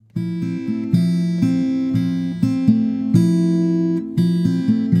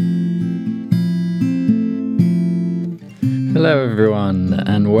everyone,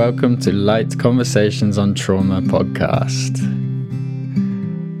 and welcome to Light Conversations on Trauma podcast.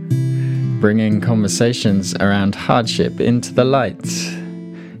 Bringing conversations around hardship into the light.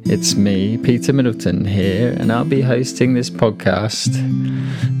 It's me, Peter Middleton, here, and I'll be hosting this podcast.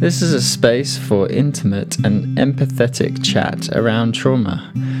 This is a space for intimate and empathetic chat around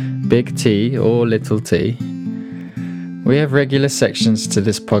trauma, big T or little t. We have regular sections to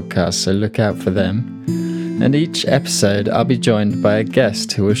this podcast, so look out for them. And each episode, I'll be joined by a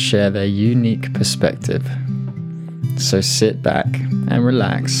guest who will share their unique perspective. So sit back and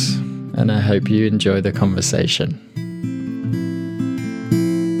relax, and I hope you enjoy the conversation.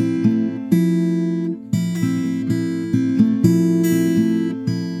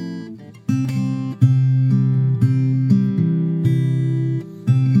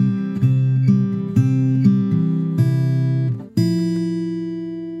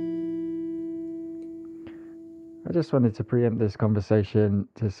 I just wanted to preempt this conversation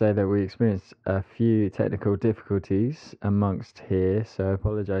to say that we experienced a few technical difficulties amongst here, so I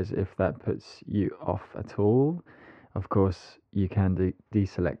apologise if that puts you off at all. Of course, you can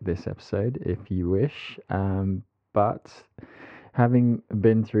deselect this episode if you wish, but having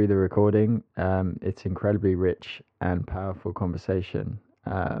been through the recording, it's incredibly rich and powerful conversation.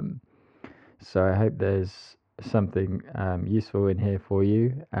 So I hope there's something useful in here for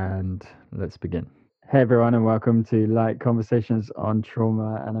you, and let's begin. Hey everyone, and welcome to Light Conversations on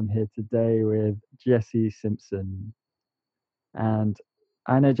Trauma, and I'm here today with Jesse Simpson. And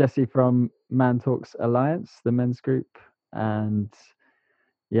I know Jesse from Man Talks Alliance, the men's group, and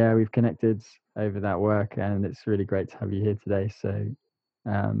yeah, we've connected over that work, and it's really great to have you here today. So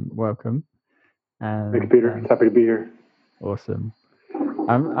welcome. And thank you, Peter. It's happy to be here. Awesome.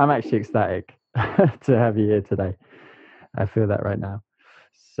 I'm actually ecstatic to have you here today. I feel that right now.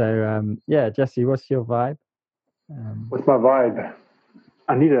 So yeah, Jesse, what's your vibe? What's my vibe?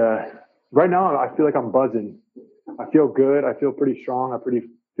 Right now I feel like I'm buzzing. I feel good. I feel pretty strong.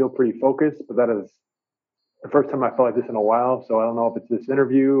 Feel pretty focused, but that is the first time I felt like this in a while. So I don't know if it's this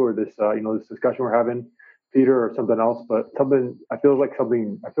interview or this, this discussion we're having, Peter, or something else, but I feel good.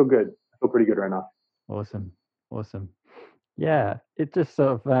 I feel pretty good right now. Awesome. Yeah, it just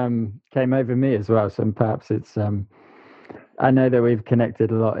sort of came over me as well. So perhaps it's, I know that we've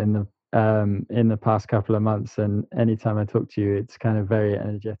connected a lot in the past couple of months, and anytime I talk to you, it's kind of very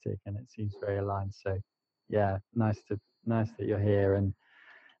energetic and it seems very aligned. So yeah, nice that you're here, and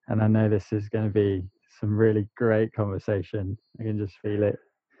I know this is going to be some really great conversation. I can just feel it.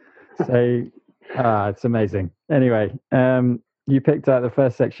 So it's amazing. Anyway, you picked out the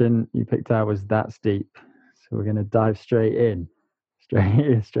first section you picked out was That's Deep. So we're going to dive straight in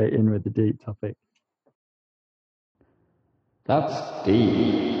with the deep topic. That's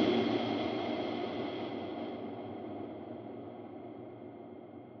deep.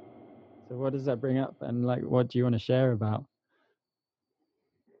 So what does that bring up, and what do you want to share about?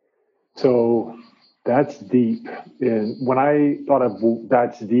 So that's deep. And when I thought of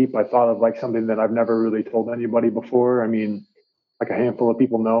that's deep, I thought of like something that I've never really told anybody before. I mean, like a handful of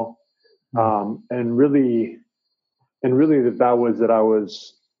people know. And really that was that I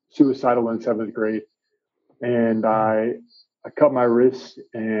was suicidal in 7th grade, and I cut my wrist,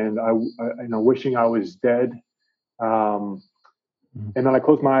 and I wishing I was dead. And then I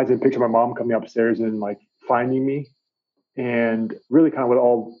closed my eyes and pictured my mom coming upstairs and like finding me. And really kind of what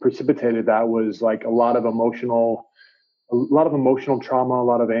all precipitated that was like a lot of emotional trauma, a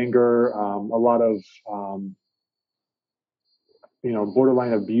lot of anger, a lot of,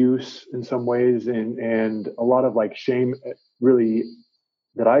 borderline abuse in some ways, and a lot of like shame really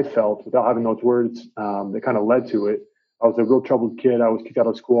that I felt without having those words, that kind of led to it. I was a real troubled kid. I was kicked out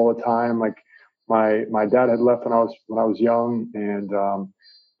of school all the time. Like my dad had left when I was young, and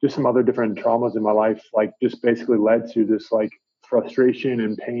just some other different traumas in my life, like just basically led to this like frustration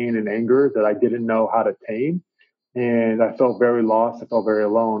and pain and anger that I didn't know how to tame. And I felt very lost. I felt very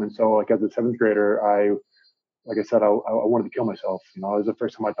alone. And so like as a 7th grader, like I said, I wanted to kill myself. It was the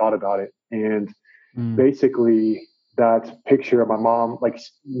first time I thought about it. And basically that picture of my mom, like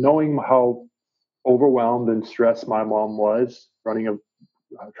knowing how overwhelmed and stressed my mom was trying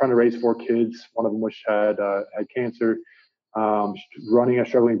to raise 4 kids, one of them which had cancer, running a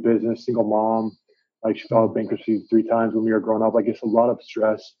struggling business, single mom, like she filed bankruptcy 3 times when we were growing up. Like it's a lot of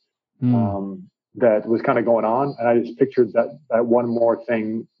stress that was kind of going on. And I just pictured that one more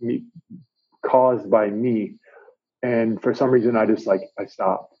thing caused by me. And for some reason, I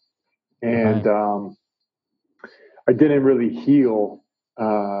stopped. And I didn't really heal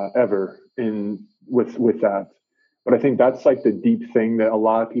ever with that. But I think that's like the deep thing that a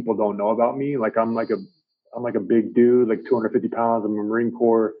lot of people don't know about me. Like I'm like I'm like a big dude, like 250 pounds. I'm a Marine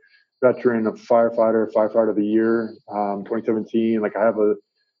Corps veteran, a firefighter of the year, 2017. Like I have a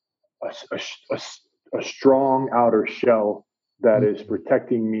strong outer shell that is Mm.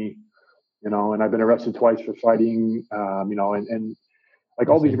 protecting me, and I've been arrested twice for fighting, and like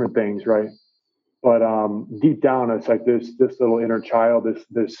I all these see. different things, right? But deep down, it's like this little inner child,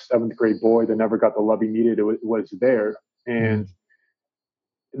 this seventh grade boy that never got the love he needed. Was there, Mm. and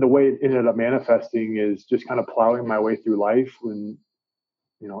the way it ended up manifesting is just kind of plowing my way through life when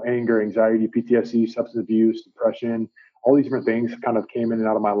anger, anxiety, PTSD, substance abuse, depression, all these different things kind of came in and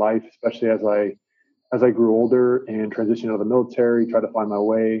out of my life, especially as I grew older and transitioned out of the military, tried to find my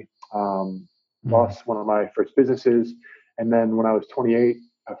way. Mm. Lost one of my first businesses, and then when I was 28,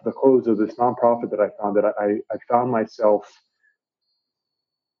 after the close of this nonprofit that I founded, I found myself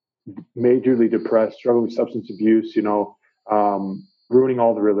majorly depressed, struggling with substance abuse, ruining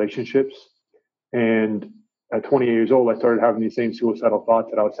all the relationships. And at 28 years old, I started having these same suicidal thoughts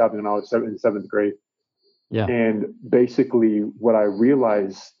that I was having when I was in seventh grade. Yeah. And basically, what I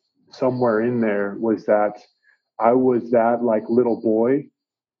realized somewhere in there was that I was that like little boy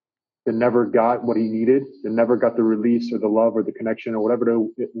that never got what he needed, that never got the release or the love or the connection or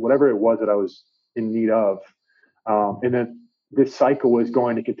whatever it was that I was in need of. And then this cycle was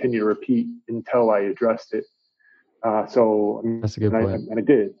going to continue to repeat until I addressed it. So That's a good point. and I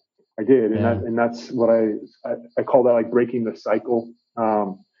did, and Yeah. that's what I call that like breaking the cycle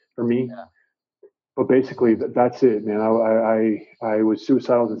for me. Yeah. But basically, that's it, man. I was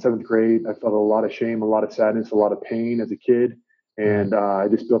suicidal in seventh grade. I felt a lot of shame, a lot of sadness, a lot of pain as a kid, Right. and I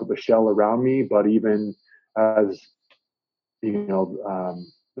just built up a shell around me. But even as the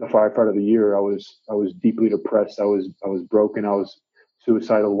firefighter of the year, I was deeply depressed. I was broken. I was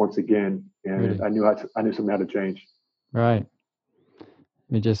suicidal once again, and Really. I knew something had to change. Right.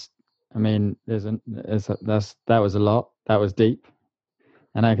 We just, I mean, that was a lot. That was deep.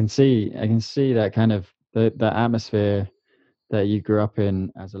 And I can see that kind of the atmosphere that you grew up in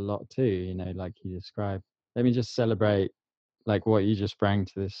as a lot too, like you described. Let me just celebrate like what you just bring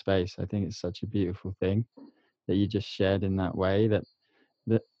to this space. I think it's such a beautiful thing that you just shared in that way, that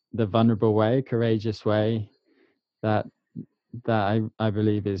the the vulnerable way, courageous way, that I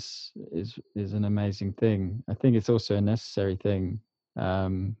believe is an amazing thing. I think it's also a necessary thing.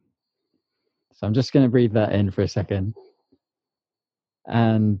 Um, so I'm just going to breathe that in for a second.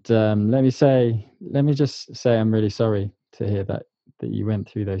 And let me just say, I'm really sorry to hear that you went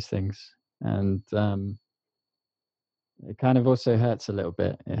through those things. And it kind of also hurts a little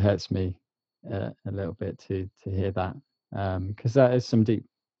bit. It hurts me a little bit to hear that, because that is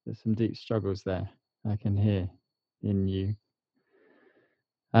there's some deep struggles there. I can hear in you.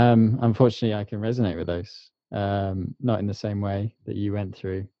 Unfortunately, I can resonate with those. Not in the same way that you went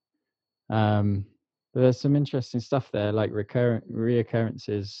through. Um, but there's some interesting stuff there, like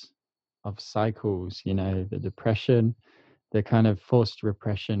reoccurrences of cycles. The depression, the kind of forced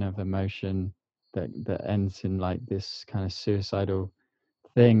repression of emotion that ends in like this kind of suicidal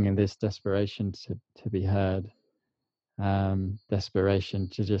thing, and this desperation to be heard, desperation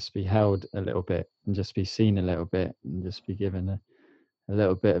to just be held a little bit and just be seen a little bit and just be given a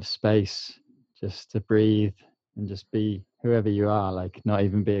little bit of space just to breathe and just be whoever you are, like not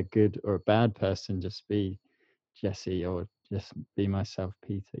even be a good or a bad person, just be Jesse, or just be myself,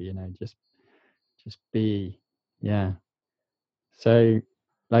 Peter, just be. Yeah. So,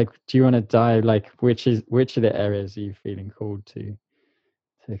 like, do you want to dive, like, which of the areas are you feeling called to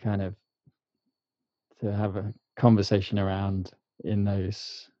kind of to have a conversation around in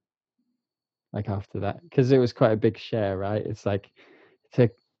those, like, after that? Because it was quite a big share, right? It's like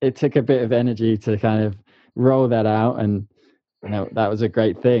it took a bit of energy to kind of roll that out, and that was a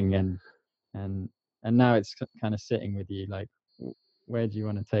great thing, and and now it's kind of sitting with you. Like, where do you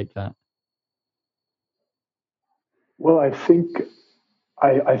want to take that? Well, I think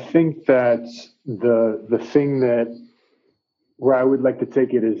that the thing that where I would like to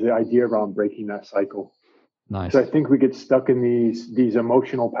take it is the idea around breaking that cycle. Because I Nice. think we get stuck in these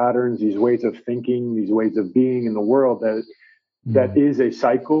emotional patterns, these ways of thinking, these ways of being in the world that Mm, is a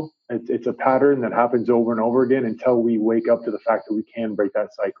cycle. It's a pattern that happens over and over again until we wake up to the fact that we can break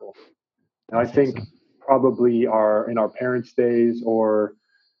that cycle. And I that's think excellent. probably in our parents' days, or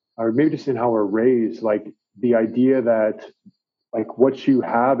maybe just in how we're raised, like the idea that like what you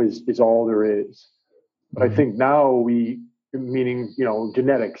have is all there is. But I Mm, think now meaning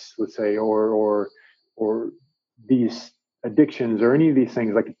genetics, let's say, or these addictions or any of these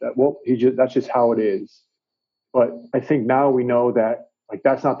things like that. Well, that's just how it is. But I think now we know that like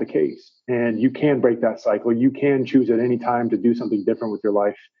that's not the case, and you can break that cycle. You can choose at any time to do something different with your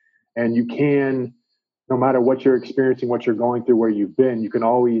life, and you can no matter what you're experiencing, what you're going through, where you've been, you can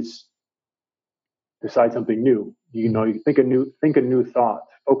always decide something new. You think a new thought,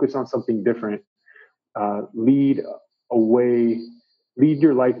 focus on something different, lead a way, lead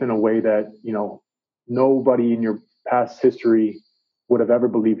your life in a way that nobody in your past history would have ever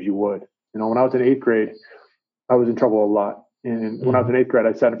believed you would. When I was in eighth grade, I was in trouble a lot, and when I was Mm. in eighth grade,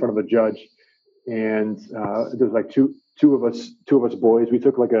 I sat in front of a judge, and there was like two of us boys. We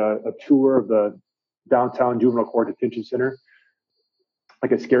took like a tour of the downtown juvenile court detention center,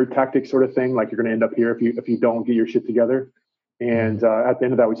 like a scare tactic sort of thing. Like, you're going to end up here if you don't get your shit together. Mm. And at the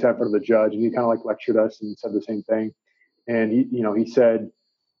end of that, we sat in front of the judge, and he kind of like lectured us and said the same thing. And he said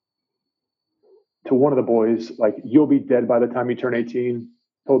to one of the boys, like, "You'll be dead by the time you turn 18."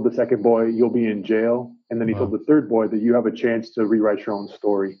 Told the second boy, "You'll be in jail." And then he told Wow, the third boy that you have a chance to rewrite your own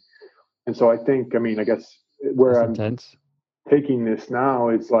story. And so I guess that's where I'm intense. taking this now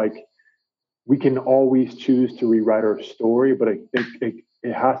is like, we can always choose to rewrite our story, but I think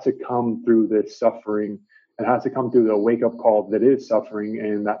it has to come through this suffering. It has to come through the wake up call that is suffering,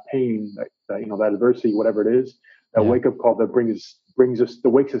 and that pain, that adversity, whatever it is, that Yeah, wake up call that that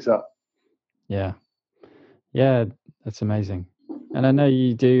wakes us up. yeah, yeah. That's amazing. And I know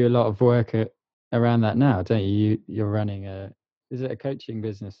you do a lot of work around that now, don't you? You're running is it a coaching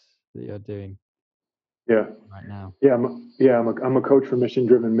business that you're doing Yeah. right now? I'm a coach for mission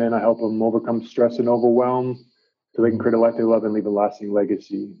driven men. I help them overcome stress and overwhelm so they can Hmm. create a life they love and leave a lasting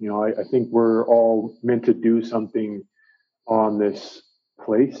legacy. I think we're all meant to do something on this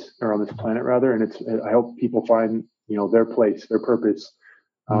place, or on this planet rather, and I help people find their place, their purpose,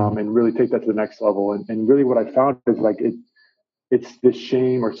 Mm. and really take that to the next level. And really, what I found is like it's this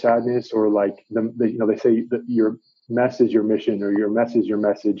shame or sadness, or like they say that your mess is your mission, or your mess is your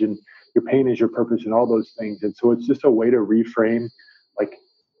message, and your pain is your purpose, and all those things. And so it's just a way to reframe like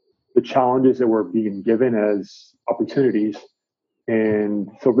the challenges that we're being given as opportunities. And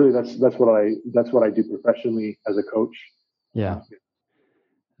so really, that's what I do professionally as a coach. Yeah,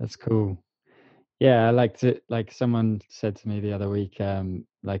 that's cool. Yeah, I liked it. Like someone said to me the other week,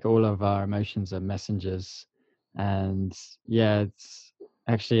 like all of our emotions are messengers, and yeah, it's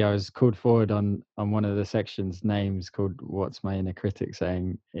actually I was called forward on one of the sections names called "What's My Inner Critic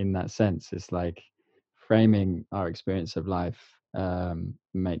Saying?" In that sense, it's like framing our experience of life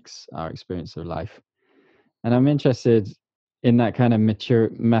makes our experience of life, and I'm interested in that kind of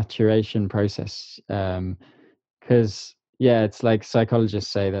maturation process. Because yeah, it's like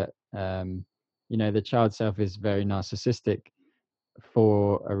psychologists say that the child self is very narcissistic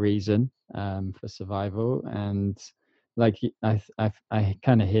for a reason, for survival, and like I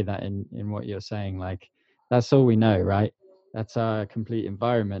kind of hear that in what you're saying. Like that's all we know, right? That's our complete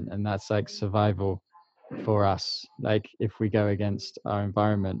environment, and that's like survival for us. Like if we go against our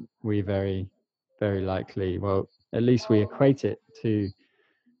environment, we very likely, well, at least we equate it to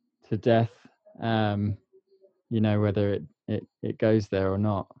death. Um, whether it goes there or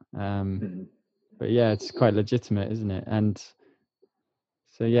not. Mhm. But yeah, it's quite legitimate, isn't it? And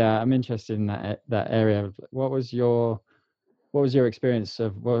so yeah, I'm interested in that area of what was your experience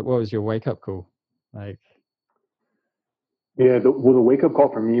of what was your wake up call like? Yeah, the wake up call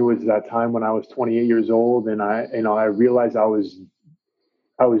for me was that time when I was 28 years old, and I realized I was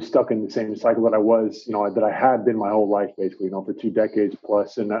stuck in the same cycle that I had been my whole life, basically, for 2 decades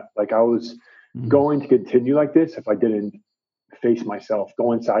plus. And that, like, I was Mm. going to continue like this if I didn't face myself,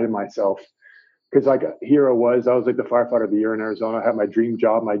 go inside of myself. Because, like, here I was like the firefighter of the year in Arizona. I had my dream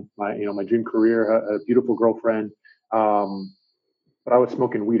job, my dream career, a beautiful girlfriend. Um, but I was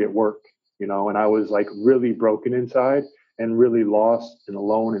smoking weed at work, and I was like really broken inside, and really lost and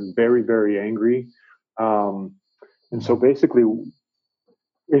alone, and very, very angry. Um, and so Wow. basically,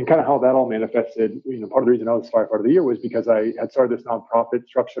 and kind of how that all manifested, part of the reason I was firefighter of the year was because I had started this nonprofit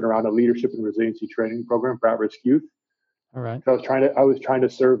structured around a leadership and resiliency training program for at-risk youth. All right. So I was trying to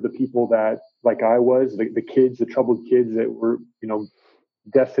serve the people that, like I was, the kids, the troubled kids that were,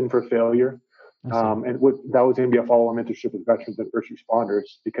 destined for failure. I see. That was going to be a follow-on mentorship with veterans and first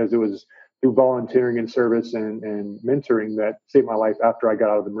responders, because it was through volunteering and service and mentoring that saved my life after I got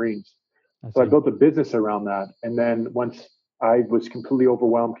out of the Marines. I So I see. built a business around that. And then once I was completely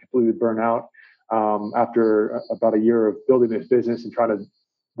overwhelmed, completely burnt out, after about a year of building this business and trying to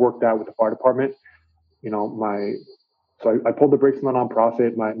work that with the fire department, you know, my so I pulled the brakes on the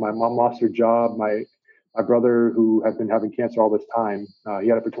nonprofit. My mom lost her job. My brother, who had been having cancer all this time, he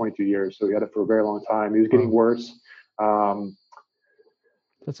had it for 22 years, so he had it for a very long time. He was getting Wow, worse. Um,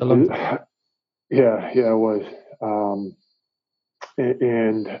 that's a long time. yeah, it was. Um,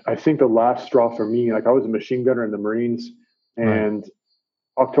 and I think the last straw for me, like, I was a machine gunner in the Marines, Right. and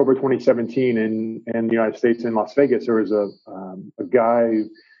October 2017 in the United States in Las Vegas. There was a guy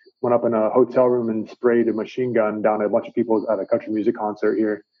went up in a hotel room and sprayed a machine gun down a bunch of people at a country music concert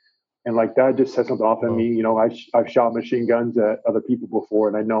here. And like that just set something off in me. Well, You know, I've shot machine guns at other people before,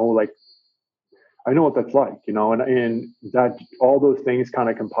 and I know I know what that's like. You know, and that all those things kind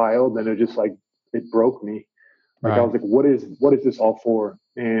of compiled, and it just like it broke me. Like I right. was like, what is this all for?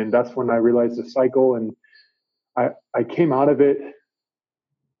 And that's when I realized the cycle, and I came out of it.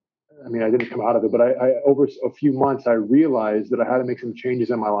 I mean, I didn't come out of it, but I over a few months I realized that I had to make some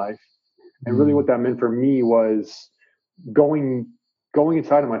changes in my life, and really Mm, what that meant for me was going going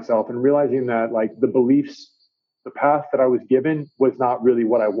inside of myself and realizing that like the beliefs, the path that I was given was not really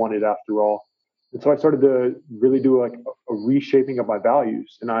what I wanted after all. And so I started to really do like a reshaping of my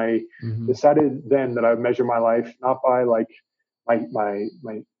values, and I hmm. decided then that I would measure my life not by like my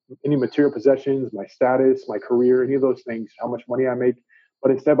any material possessions, my status, my career, any of those things, how much money I make,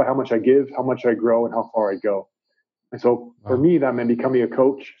 but instead by how much I give, how much I grow, and how far I go. And so for Wow. me, that meant becoming a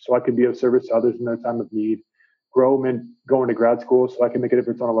coach so I could be of service to others in their time of need. Grow meant going to grad school so I can make a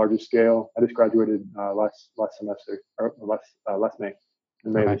difference on a larger scale. I just graduated last semester or last May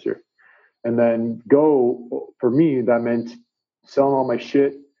of Right. this year. And then go for me, that meant selling all my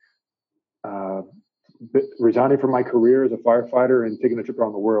shit, uh, resigning from my career as a firefighter and taking a trip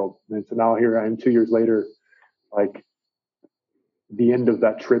around the world. And so now here I am 2 years later, like the end of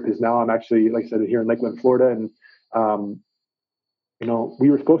that trip is now I'm actually, like I said, here in Lakeland, Florida. And um, you know, we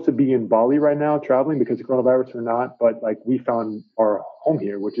were supposed to be in Bali right now traveling because of coronavirus or not, but like we found our home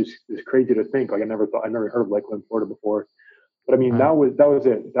here, which is crazy to think. Like I never heard of Lakeland, Florida before. But I mean, Right. that was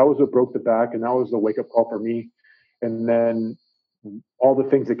it. That was what broke the back, and that was the wake up call for me. And then all the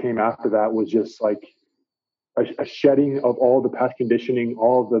things that came after that was just like a shedding of all the past conditioning,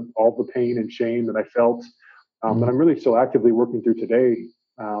 all the pain and shame that I felt, that Mm, I'm really still actively working through today,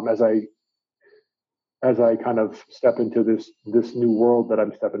 as I kind of step into this new world that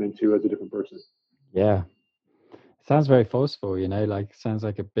I'm stepping into as a different person. yeah. Sounds very forceful, like sounds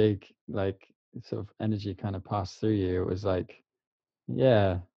like a big, like sort of energy kind of passed through you. It was like,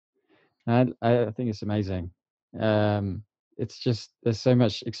 yeah. I think it's amazing. Um, it's just there's so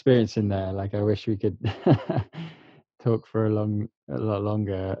much experience in there. Like I wish we could talk for a lot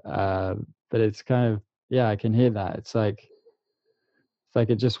longer. But it's kind of yeah, I can hear that. It's like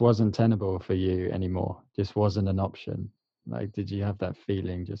it just wasn't tenable for you anymore. Just wasn't an option. Like, did you have that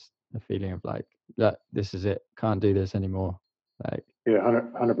feeling? Just a feeling of like that this is it. Can't do this anymore. Like, Yeah,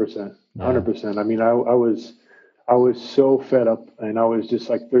 100%, yeah, 100%. I mean, I was so fed up, and I was just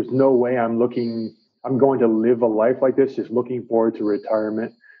like, there's no way I'm going to live a life like this, just looking forward to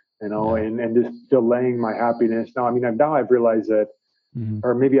retirement, you know, yeah. and just delaying my happiness. Now, I mean, now I've realized that, Hmm.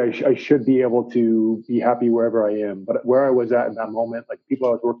 or maybe I should be able to be happy wherever I am, but where I was at in that moment, like people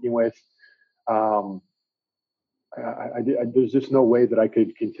I was working with, um, there's just no way that I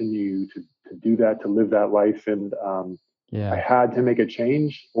could continue to do that, to live that life. And I Yeah. had to make a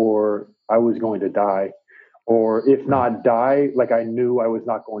change or I was going to die. Or if Right. not die, like I knew I was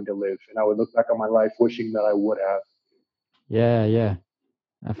not going to live. And I would look back on my life wishing that I would have. Yeah, yeah.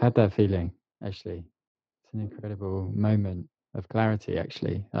 I've had that feeling actually. It's an incredible moment of clarity.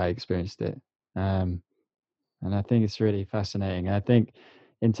 Actually, I experienced it, um, and I think it's really fascinating. I think,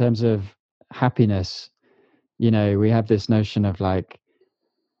 in terms of happiness, we have this notion of like,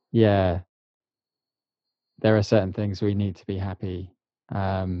 yeah, there are certain things we need to be happy,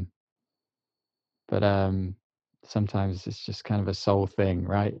 um, but sometimes it's just kind of a soul thing,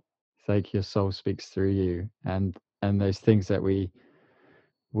 right? It's like your soul speaks through you, and those things that we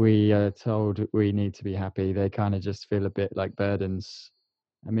are told we need to be happy, they kind of just feel a bit like burdens.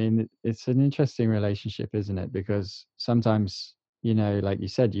 I mean, it's an interesting relationship, isn't it? Because sometimes, like you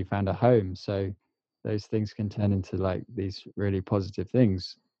said, you found a home, so those things can turn into like these really positive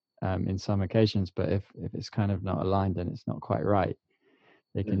things, in some occasions. But if it's kind of not aligned and it's not quite right,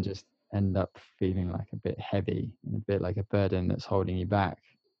 they can Mm. just end up feeling like a bit heavy and a bit like a burden that's holding you back.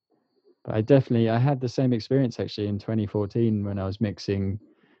 But I had the same experience actually in 2014 when I was mixing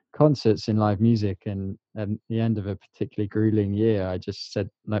concerts in live music, and at the end of a particularly grueling year, I just said,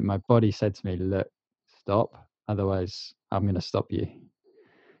 like, my body said to me, "Look, stop, otherwise I'm going to stop you."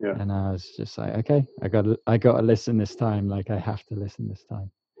 Yeah. And I was just like, "Okay, I got to listen this time. Like, I have to listen this time."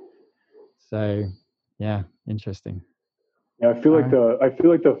 So, yeah, interesting. Yeah. All right. I feel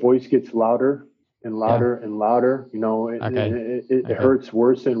like the voice gets louder and Yeah. louder and louder, you know, Okay. it Okay. hurts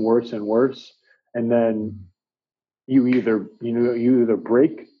worse and worse and worse. And then Mm. you either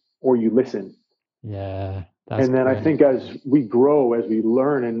break or you listen. Yeah, that's And then I great. think as we grow, as we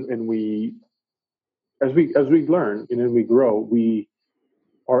learn, and we as we learn and then we grow,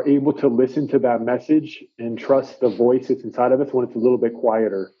 are able to listen to that message and trust the voice that's inside of us when it's a little bit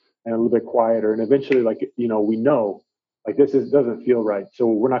quieter and a little bit quieter. And eventually, like, we know, like, doesn't feel right. So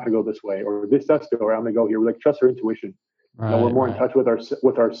we're not going to go this way, or this does feel right. I'm going to go here. We're like, trust our intuition. We're more in touch with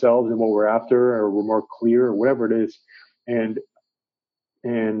ourselves and what we're after, or we're more clear, or whatever it is. And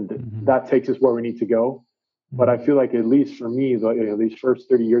that takes us where we need to go. But I feel like, at least for me, these first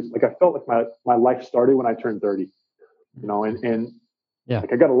 30 years, like, I felt like my life started when I turned 30, and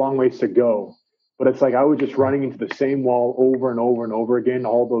like, I got a long ways to go, but it's like I was just running into the same wall over and over and over again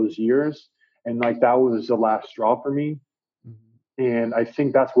all those years. And like, that was the last straw for me. And I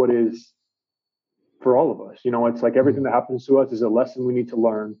think that's what is for all of us. It's like everything that happens to us is a lesson we need to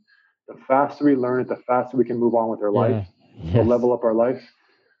learn. The faster we learn it, the faster we can move on with our life, to level up our life.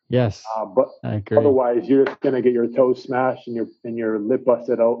 Yes, but I agree. Otherwise, you're just gonna get your toes smashed and your lip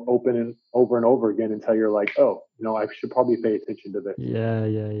busted open and over again until you're like, oh, I should probably pay attention to this.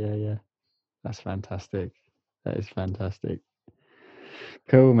 Yeah. That's fantastic. That is fantastic.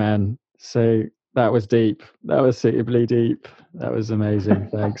 Cool, man. So that was deep. That was suitably deep. That was amazing.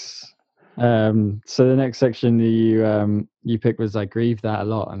 Thanks. So the next section you picked was I grieve that a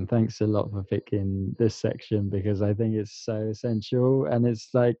lot, and thanks a lot for picking this section, because I think it's so essential. And it's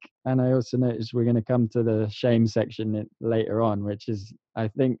like, and I also noticed we're going to come to the shame section later on, which is, I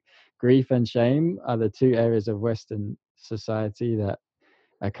think grief and shame are the two areas of Western society that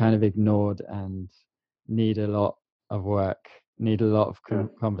are kind of ignored and need a lot of work, need a lot of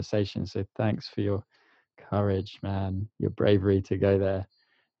conversation. So thanks for your courage, man, your bravery to go there.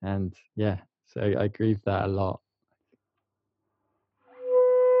 And so I grieve that a lot.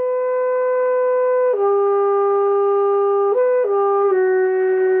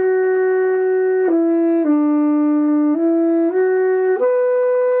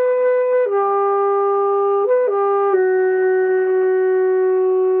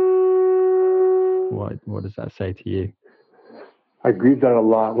 What does that say to you? I grieve that a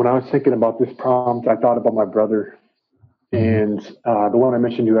lot. When I was thinking about this prompt, I thought about my brother, and the one I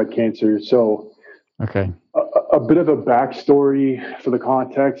mentioned who had cancer. So, okay, a bit of a backstory for the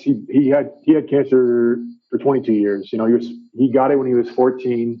context. He had cancer for 22 years. He got it when he was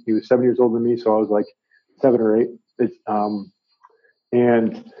 14. He was 7 years older than me, so I was like 7 or 8.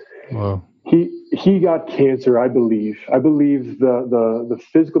 And wow. He got cancer. I believe the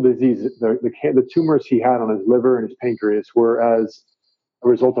physical disease, the tumors he had on his liver and his pancreas were as a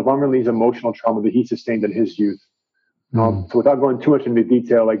result of unreleased emotional trauma that he sustained in his youth. So without going too much into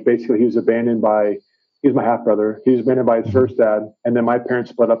detail, like, basically he was my half brother. He was abandoned by his first dad, and then my parents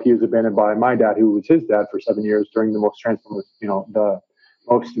split up. He was abandoned by my dad, who was his dad for 7 years during the the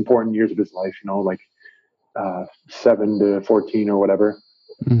most important years of his life. Like 7 to 14 or whatever.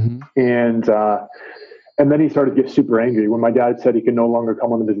 And then he started to get super angry. When my dad said he could no longer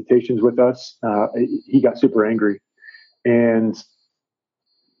come on the visitations with us, he got super angry, and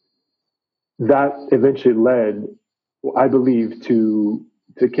that eventually led, I believe, to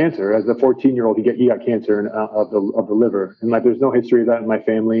cancer. As a 14-year-old, he got cancer of the liver, and like, there's no history of that in my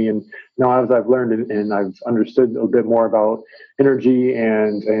family. And now, as I've learned and I've understood a bit more about energy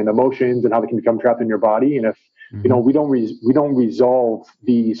and emotions and how they can become trapped in your body, and if we don't resolve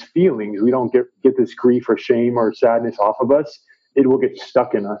these feelings, we don't get this grief or shame or sadness off of us, it will get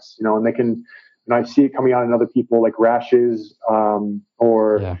stuck in us. And they can. And I see it coming out in other people, like rashes,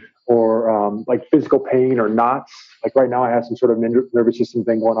 or like physical pain or knots. Like right now, I have some sort of nervous system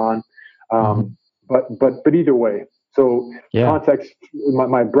thing going on. But either way, so context.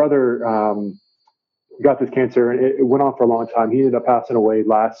 My brother got this cancer, and it went on for a long time. He ended up passing away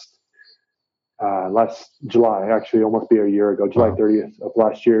last July, actually, almost be a year ago, July 30th of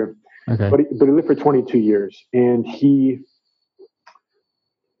last year. Okay. But he lived for 22 years, and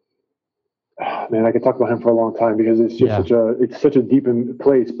man, I could talk about him for a long time, because it's just such a deep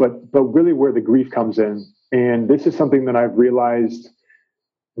place. But really, where the grief comes in, and this is something that I've realized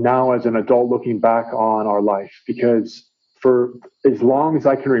now as an adult, looking back on our life, because for as long as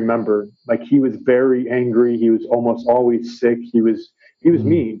I can remember, like, he was very angry. He was almost always sick. He was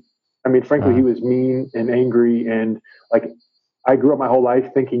mean. I mean, frankly, he was mean and angry, and like, I grew up my whole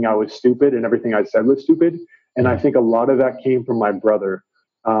life thinking I was stupid and everything I said was stupid. And I think a lot of that came from my brother.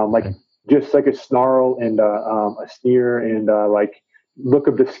 Just like a snarl and a sneer and like look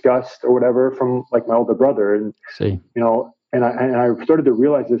of disgust or whatever from like my older brother. And, and I started to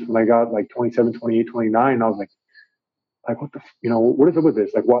realize this when I got like 27, 28, 29. And I was like, what what is up with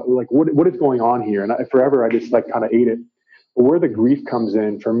this? What is going on here? And forever, I just like kind of ate it. But where the grief comes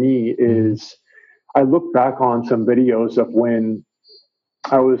in for me is, I look back on some videos of when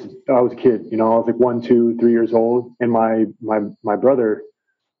I was a kid. I was like 1, 2, 3 years old, and my brother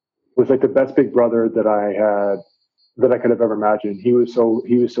was like the best big brother that I could have ever imagined. He was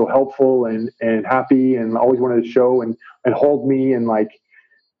so helpful and happy and always wanted to show and hold me, and like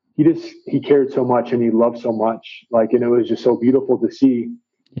he cared so much and he loved so much, like, and it was just so beautiful to see.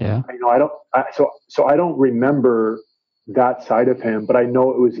 Yeah. So I don't remember that side of him, but I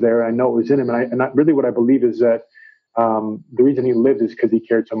know it was there. I know it was in him, really what I believe is that the reason he lived is because he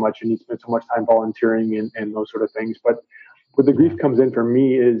cared so much and he spent so much time volunteering and those sort of things. But where the grief Yeah. comes in for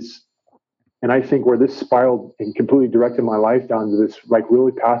me is, and I think where this spiraled and completely directed my life down to this like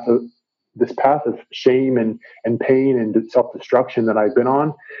really path of shame and pain and self destruction that I've been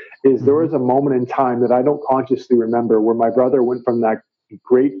on, is there Hmm. was a moment in time that I don't consciously remember where my brother went from that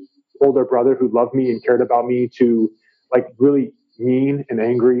great older brother who loved me and cared about me to like really mean and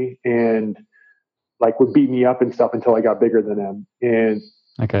angry and like would beat me up and stuff until I got bigger than him.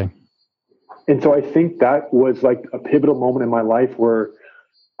 Okay. And so I think that was like a pivotal moment in my life where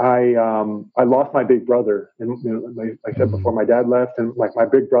I lost my big brother, and like I said before, Mm. my dad left, and like my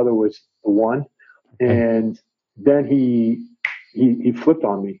big brother was the one, Okay. and then he flipped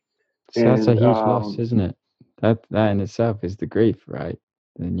on me, So that's a and huge loss, isn't it? That in itself is the grief, right?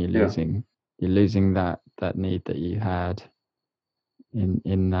 Then yeah, you're losing that need that you had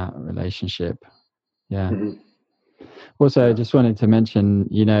in that relationship. Yeah. hmm Also, I yeah, just wanted to mention,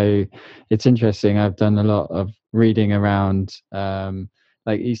 it's interesting. I've done a lot of reading around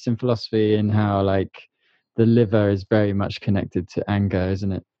like Eastern philosophy and how like the liver is very much connected to anger,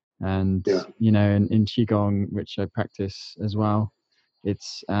 isn't it? And yeah, in Qigong, which I practice as well,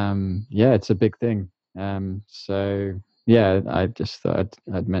 it's yeah, it's a big thing. So yeah, I just thought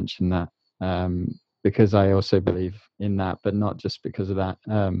I'd mention that because I also believe in that, but not just because of that.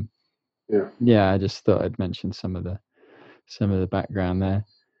 yeah, Yeah, I just thought I'd mention some of the background there.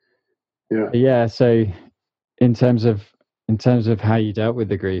 yeah. But yeah, so in terms of how you dealt with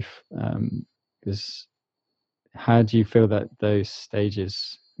the grief, because how do you feel that those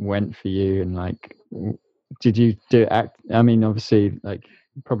stages went for you, and like, did you do it I mean, obviously, like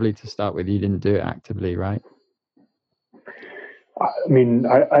probably to start with, you didn't do it actively, right? I mean,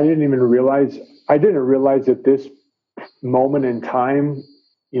 I didn't even realize. I didn't realize that this moment in time,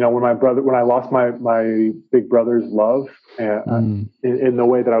 when I lost my big brother's love, Mm, in the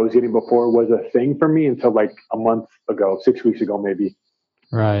way that I was getting before, was a thing for me until like a month ago, 6 weeks ago, maybe.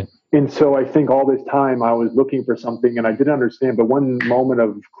 right. And so I think all this time I was looking for something and I didn't understand. But one moment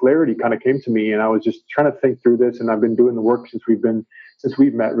of clarity kind of came to me, and I was just trying to think through this. And I've been doing the work since we've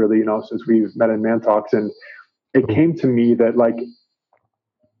met, really, since we've met in Man Talks. And it Cool. came to me that like,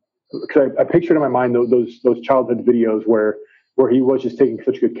 because I pictured in my mind those childhood videos where he was just taking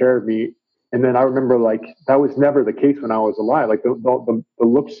such good care of me. And then I remember like that was never the case when I was alive. Like the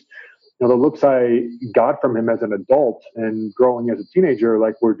looks, the looks I got from him as an adult and growing as a teenager,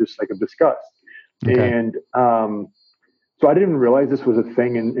 like were just like a disgust. Okay. And so I didn't even realize this was a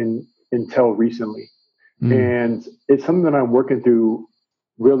thing until recently. Mm, And it's something that I'm working through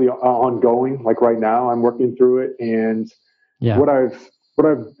really ongoing. Like right now, I'm working through it. And yeah. what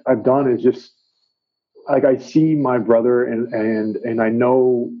I've done is just like I see my brother and I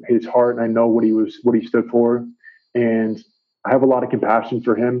know his heart and I know what he stood for, and I have a lot of compassion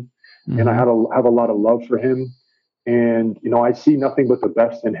for him, and I Hmm. have a lot of love for him, and I see nothing but the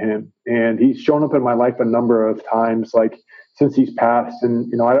best in him, and he's shown up in my life a number of times, like since he's passed,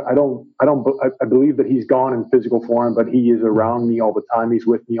 and I believe that he's gone in physical form, but he is Mm, around me all the time. He's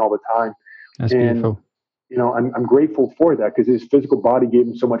with me all the time, that's and beautiful. I'm grateful for that because his physical body gave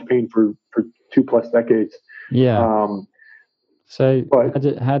him so much pain for 2+ decades. Yeah. Um, So but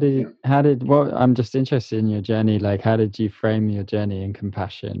how did well, I'm just interested in your journey. Like, how did you frame your journey in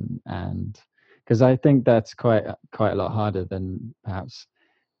compassion? And because I think that's quite a lot harder than perhaps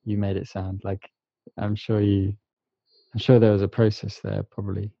you made it sound. Like, I'm sure you, I'm sure there was a process there,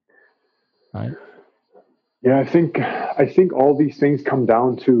 probably, right? yeah, I think all these things come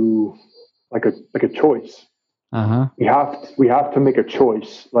down to like a choice. Uh huh. We have to make a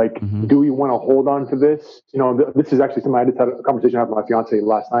choice. Like, Mm-hmm. do we want to hold on to this? This is actually something I just had a conversation I had with my fiance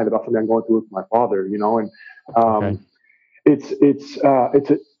last night about something I'm going through with my father. And Okay. it's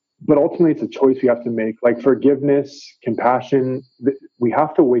a, but ultimately it's a choice we have to make. Like forgiveness, compassion. We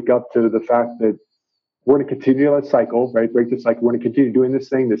have to wake up to the fact that we're going to continue that cycle, right? Break the cycle. We're going to continue doing this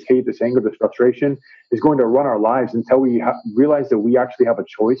thing. This hate, this anger, this frustration is going to run our lives until we realize that we actually have a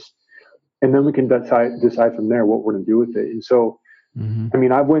choice, and then we can decide from there what we're going to do with it. And so, Mm-hmm. I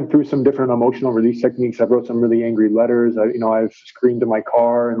mean, I've went through some different emotional release techniques. I've wrote some really angry letters. I've screamed in my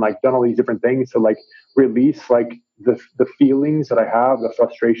car and like done all these different things to like release like the feelings that I have, the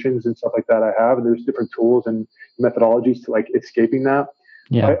frustrations and stuff like that I have. And there's different tools and methodologies to like escaping that.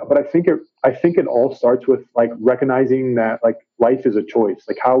 Yeah. But I think it all starts with like recognizing that like life is a choice.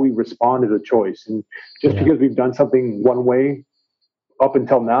 Like how we respond is a choice. And just Yeah. because we've done something one way up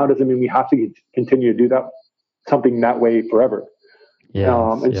until now doesn't mean we have to continue to do that something that way forever.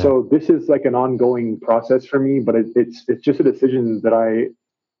 Yes. And Yeah. so this is like an ongoing process for me, but it's just a decision that I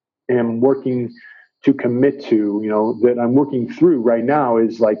am working to commit to. You know, that I'm working through right now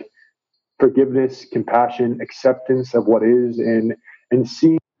is like forgiveness, compassion, acceptance of what is, and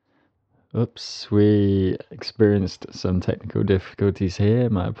seeing. Oops, we experienced some technical difficulties here.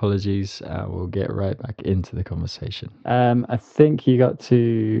 My apologies. We'll get right back into the conversation. I think you got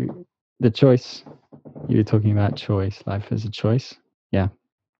to the choice. You were talking about choice. Life is a choice. Yeah.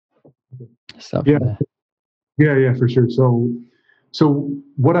 Start Yeah, from there. yeah, for sure. So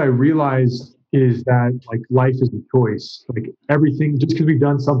what I realized is that like life is a choice. Like everything, just because we've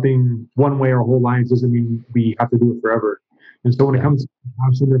done something one way our whole lives doesn't mean we have to do it forever. And so when it Yeah. comes to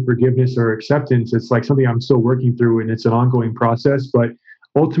compassion or forgiveness or acceptance, it's like something I'm still working through, and it's an ongoing process. But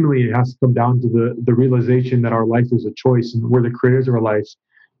ultimately, it has to come down to the realization that our life is a choice, and we're the creators of our life.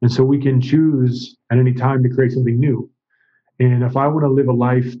 And so we can choose at any time to create something new. And if I want to live a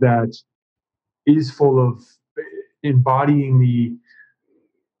life that is full of embodying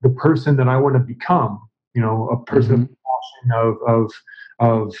the person that I want to become. You know, a person of passion,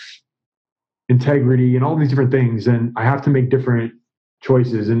 of integrity, and all these different things. And I have to make different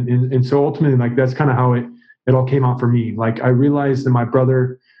choices. And so ultimately, like that's kind of how it all came out for me. Like I realized that my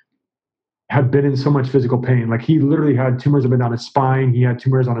brother had been in so much physical pain. Like he literally had tumors up and down his spine. He had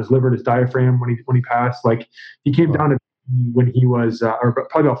tumors on his liver and his diaphragm when he passed. Like he came down to me when he was, or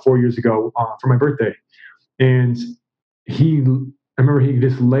probably about 4 years ago, for my birthday. And I remember he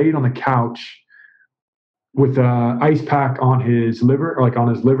just laid on the couch with a ice pack on his liver, or like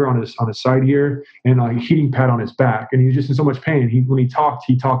on his liver, on his side here, and a heating pad on his back. And he was just in so much pain. When he talked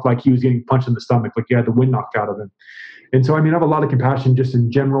like he was getting punched in the stomach, like he had the wind knocked out of him. And so, I mean, I have a lot of compassion just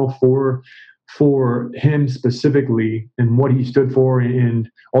in general for him specifically and what he stood for. And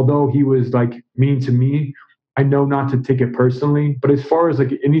although he was like mean to me, I know not to take it personally. But as far as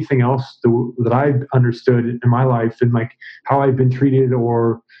like anything else that I've understood in my life and like how I've been treated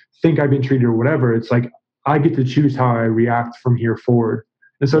or think I've been treated or whatever, it's like I get to choose how I react from here forward.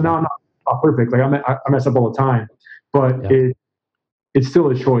 And so now I'm not perfect. Like I mess up all the time, but it's still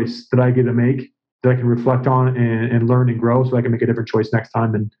a choice that I get to make that I can reflect on and learn and grow so I can make a different choice next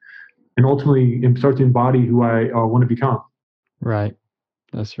time and ultimately start to embody who I want to become. Right.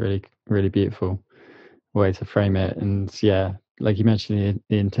 That's really, really beautiful way to frame it. And yeah, like you mentioned,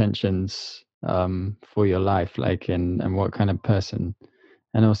 the intentions for your life, like and what kind of person,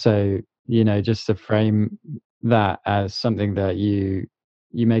 and also just to frame that as something that you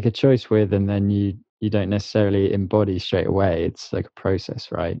make a choice with, and then you don't necessarily embody straight away. It's like a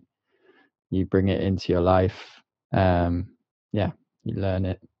process, right? You bring it into your life. Yeah, you learn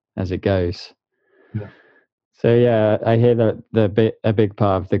it as it goes. Yeah. So yeah, I hear that a big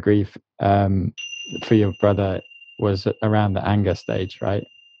part of the grief for your brother was around the anger stage, right?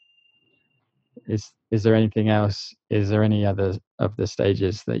 Is there anything else? Is there any other of the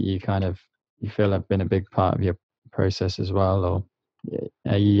stages that you feel have been a big part of your process as well, or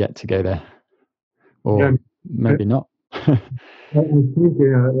are you yet to go there, Yeah. or maybe not? I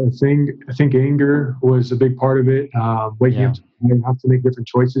think anger was a big part of it. Waking up, Yeah. to, I have to make different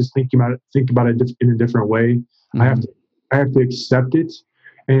choices. Think about it in a different way. Mm-hmm. I have to accept it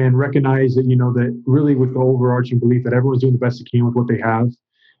and recognize that that really with the overarching belief that everyone's doing the best they can with what they have,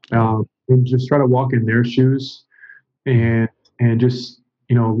 and just try to walk in their shoes and just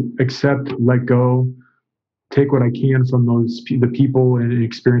accept, let go, take what I can from the people and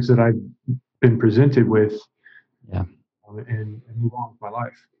experience that I've been presented with, Yeah. and move on with my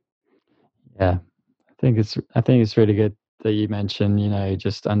life. Yeah. I think it's really good that you mentioned,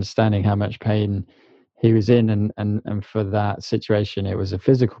 just understanding how much pain he was in, and for that situation it was a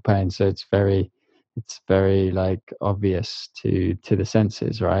physical pain, so it's very like obvious to the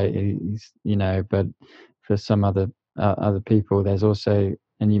senses, right? But for some other people, there's also,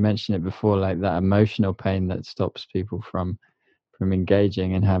 and you mentioned it before, like that emotional pain that stops people from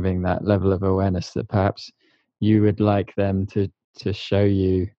engaging and having that level of awareness that perhaps you would like them to show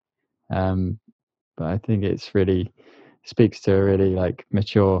you. um but I think it's really speaks to a really like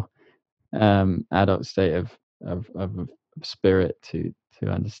mature adult state of spirit to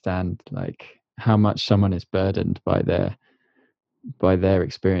understand like how much someone is burdened by their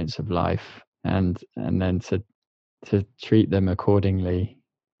experience of life, and then to treat them accordingly.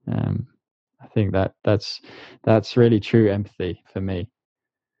 um I think that's really true empathy for me.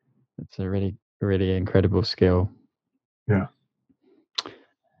 It's a really, really incredible skill. Yeah.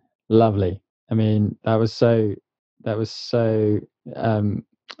 Lovely. I mean, that was so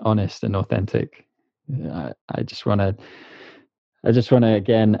honest and authentic. I just want to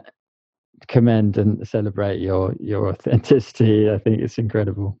again commend and celebrate your authenticity. I think it's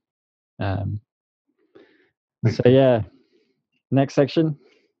incredible. Um, so yeah, next section.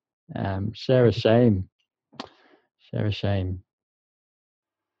 Share a shame. Share a shame.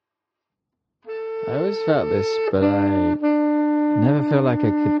 I always felt this, but I never feel like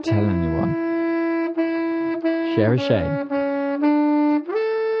I could tell anyone. Share a shame.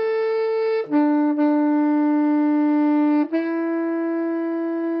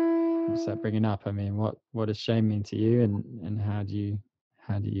 What's that bringing up? I mean, what does shame mean to you, and how do you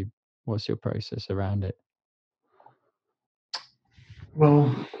what's your process around it?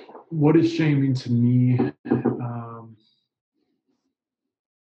 Well, what is shame mean to me?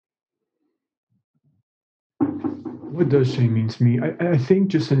 What does shame mean to me? I think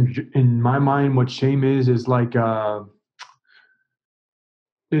just in my mind, what shame is like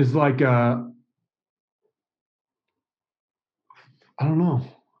is like I don't know.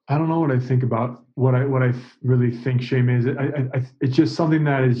 I don't know what I think about what I really think shame is. It's just something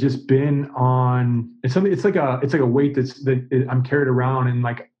that has just been on. It's something. It's like a weight I'm carried around, and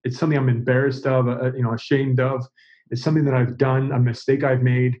like it's something I'm embarrassed of, ashamed of. It's something that I've done, a mistake I've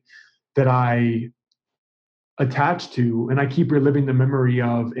made that I attach to, and I keep reliving the memory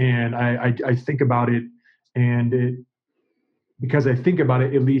of, and I think about it, and it because I think about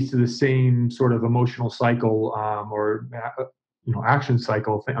it, it leads to the same sort of emotional cycle, or action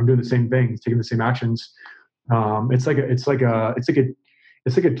cycle. I'm doing the same things, taking the same actions. It's like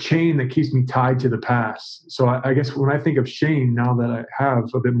a chain that keeps me tied to the past. So I guess when I think of shame, now that I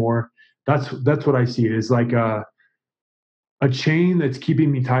have a bit more, that's what I see it is like a chain that's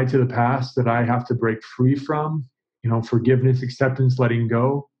keeping me tied to the past that I have to break free from. Forgiveness, acceptance, letting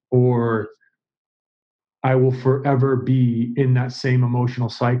go, or I will forever be in that same emotional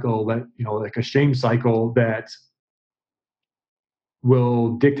cycle that, like a shame cycle that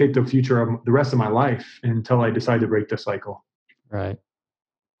will dictate the future of the rest of my life until I decide to break the cycle. Right.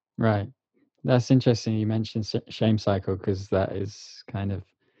 Right. That's interesting. You mentioned shame cycle, because that is kind of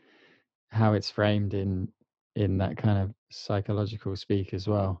how it's framed in that kind of psychological speak as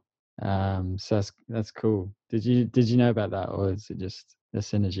well. So that's cool. Did you know about that, or is it just a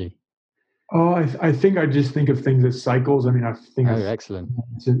synergy? Oh, I think I just think of things as cycles. I mean, I think Oh, of excellent.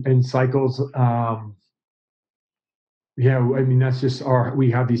 in cycles. Yeah, I mean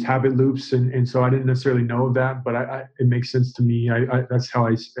we have these habit loops, and so I didn't necessarily know that, but it makes sense to me. That's how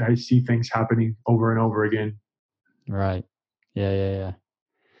I see things happening over and over again. Right. Yeah.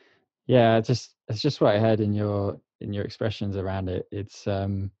 Yeah, it's just what I heard in your expressions around it. It's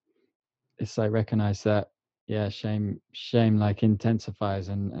like recognize that, yeah, shame like intensifies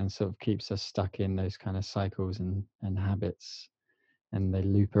and sort of keeps us stuck in those kind of cycles and habits, and they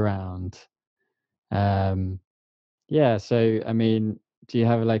loop around. Um yeah, so I mean, do you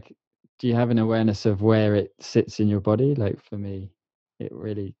have an awareness of where it sits in your body? Like for me, it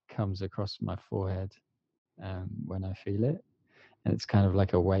really comes across my forehead when I feel it, and it's kind of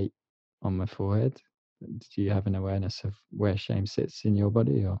like a weight on my forehead. Do you have an awareness of where shame sits in your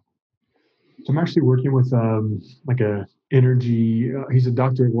body, or? So I'm actually working with like a energy. He's a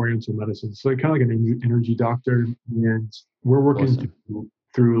doctor of Oriental medicine, so kind of like an energy doctor, and we're working Awesome.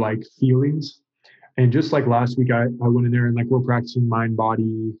 through like feelings. And just like last week, I went in there and like we're practicing mind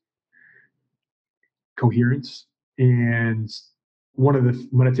body coherence. And one of the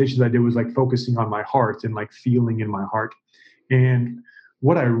meditations I did was like focusing on my heart and like feeling in my heart. And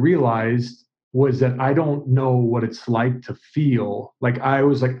what I realized was that I don't know what it's like to feel. Like I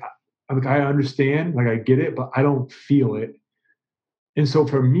was like, I understand, like I get it, but I don't feel it. And so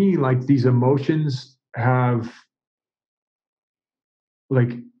for me, like these emotions have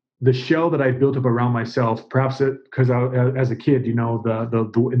like the shell that I built up around myself, perhaps because as a kid, in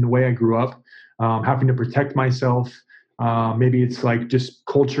the way I grew up, having to protect myself. Maybe it's like just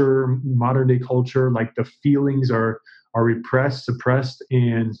culture, modern day culture, like the feelings are repressed, suppressed,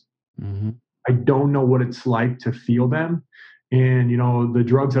 and Mm-hmm. I don't know what it's like to feel them. And the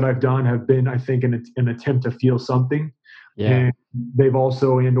drugs that I've done have been, I think, an attempt to feel something, Yeah. and they've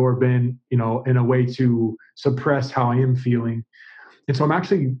also and/or been, in a way to suppress how I am feeling. And so I'm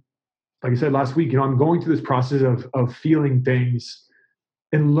actually, like I said last week, I'm going through this process of feeling things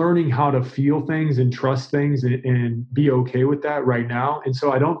and learning how to feel things and trust things and be okay with that right now. And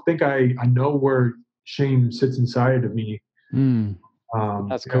so I don't think I know where shame sits inside of me. Mm,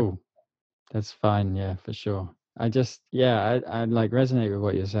 that's Yeah. cool. That's fine. Yeah, for sure. I like resonate with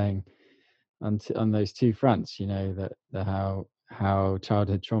what you're saying on those two fronts. That the how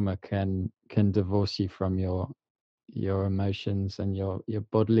childhood trauma can divorce you from your emotions and your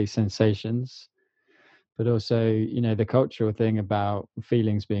bodily sensations, but also, you know, the cultural thing about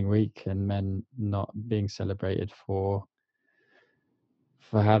feelings being weak and men not being celebrated for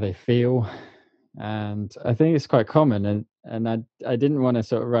how they feel. And I think it's quite common, and I didn't want to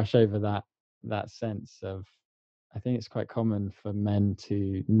sort of rush over that sense of, I think it's quite common for men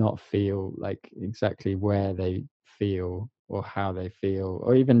to not feel like exactly where they feel or how they feel,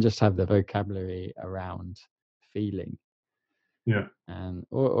 or even just have the vocabulary around feeling. Yeah. And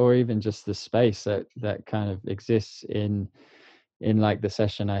or even just the space that kind of exists in like the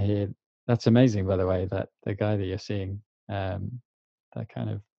session I hear. That's amazing, by the way, that the guy that you're seeing, that kind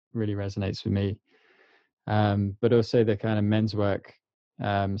of really resonates with me. But also the kind of men's work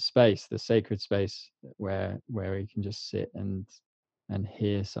space, the sacred space where you can just sit and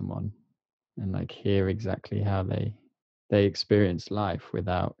hear someone, and like hear exactly how they experience life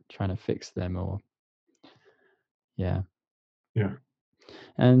without trying to fix them, or yeah.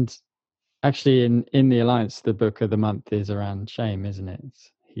 And actually, in the Alliance, the book of the month is around shame, isn't it?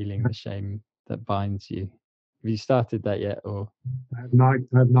 It's healing the shame that binds you. Have you started that yet? Or I have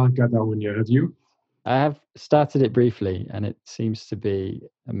not got that one yet. Have you? I have started it briefly, and it seems to be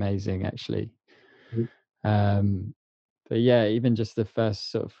amazing, actually. But yeah, even just the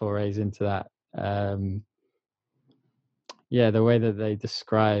first sort of forays into that, yeah, the way that they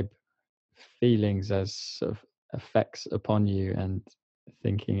describe feelings as sort of effects upon you, and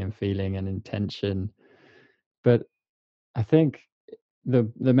thinking and feeling and intention. But I think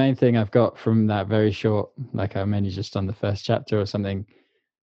the main thing I've got from that very short, like I'm only just on the first chapter or something,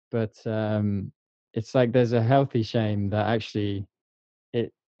 but it's like there's a healthy shame that actually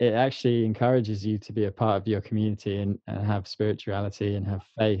it actually encourages you to be a part of your community, and have spirituality and have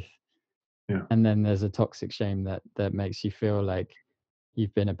faith. Yeah. And then there's a toxic shame that makes you feel like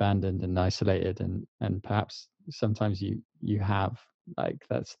you've been abandoned and isolated, and perhaps sometimes you have, like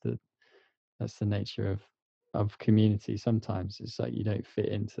that's the nature of community. Sometimes it's like you don't fit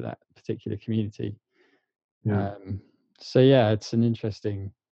into that particular community. Yeah. So yeah, there's an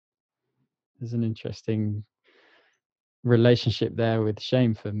interesting relationship there with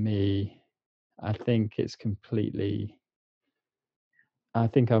shame for me. I think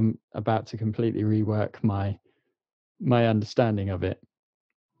I'm about to completely rework my understanding of it.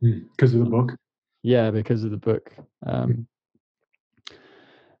 Because of the book? Yeah, because of the book.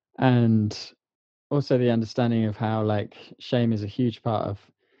 And also the understanding of how like shame is a huge part of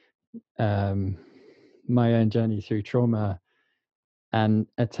my own journey through trauma, and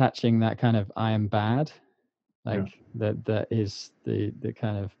attaching that kind of I am bad, like that is the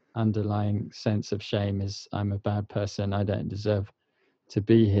kind of underlying sense of shame, is I'm a bad person, I don't deserve to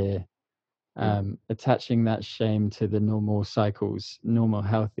be here. Attaching that shame to the normal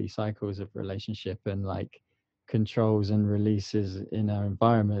healthy cycles of relationship, and like controls and releases in our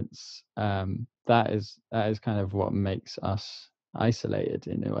environments, that is kind of what makes us isolated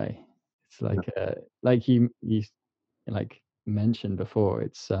in a way. It's like you like mentioned before,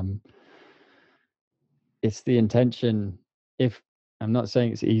 it's the intention. If I'm not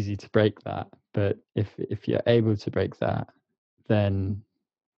saying it's easy to break that, but if you're able to break that, then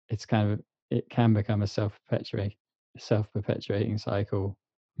it's kind of, it can become a self-perpetuating cycle.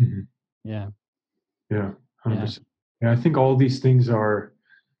 Mm-hmm. Yeah. 100%. Yeah, I think all these things are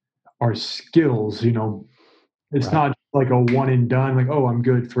skills. You know, it's Right. not like a one and done. Like, oh, I'm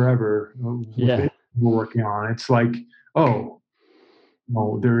good forever with it. We're working on. It's like, oh,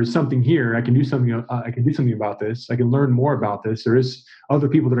 well, there is something here. I can do something. I can do something about this. I can learn more about this. There is other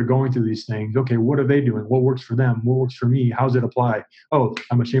people that are going through these things. Okay, what are they doing? What works for them? What works for me? How's it apply? Oh,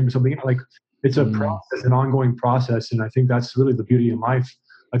 I'm ashamed of something. Like, it's a process, an ongoing process, and I think that's really the beauty in life,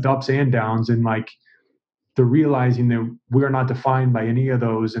 like the ups and downs, and like the realizing that we're not defined by any of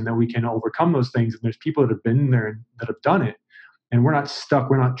those, and that we can overcome those things. And there's people that have been there and that have done it, and we're not stuck.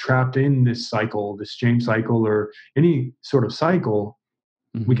 We're not trapped in this cycle, this shame cycle, or any sort of cycle.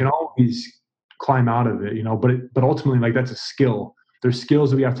 We can always climb out of it, you know, but ultimately, like, that's a skill. There's skills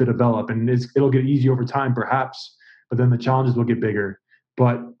that we have to develop, and it'll get easy over time perhaps, but then the challenges will get bigger.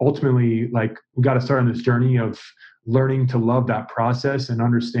 But ultimately, like, we got to start on this journey of learning to love that process, and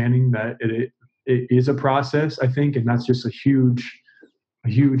understanding that it is a process, I think. And that's just a huge,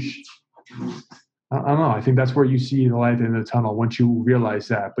 I don't know. I think that's where you see the light in the tunnel once you realize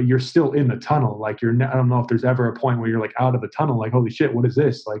that. But you're still in the tunnel. Like, I don't know if there's ever a point where you're like out of the tunnel, like, holy shit, what is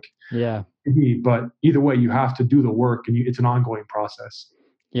this? Like, Yeah. But either way, you have to do the work, and it's an ongoing process.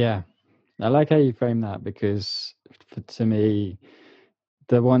 Yeah. I like how you frame that, because to me,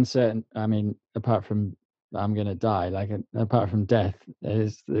 the one certain, I mean, apart from I'm going to die. Like, apart from death,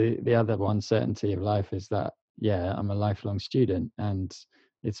 is the other one certainty of life is that, yeah, I'm a lifelong student, and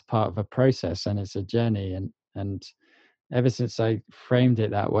it's part of a process, and it's a journey. And ever since I framed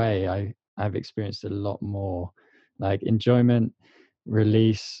it that way, I've experienced a lot more like enjoyment,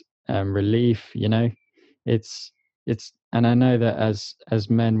 release, relief. It's and I know that as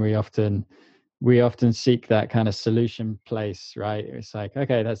men, we often seek that kind of solution place, right? It's like,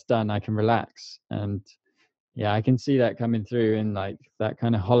 okay, that's done, I can relax. And yeah, I can see that coming through in like that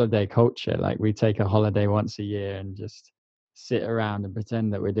kind of holiday culture. Like, we take a holiday once a year and just sit around and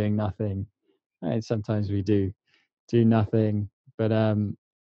pretend that we're doing nothing. And sometimes we do nothing, but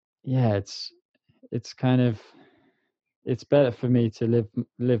yeah, it's kind of, it's better for me to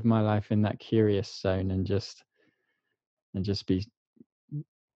live my life in that curious zone, and just be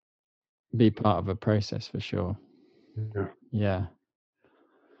part of a process, for sure. Yeah.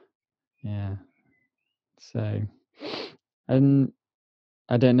 Yeah. So, and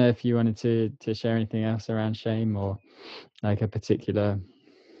I don't know if you wanted to share anything else around shame, or like a particular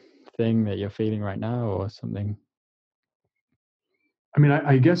thing that you're feeling right now, or something. I mean,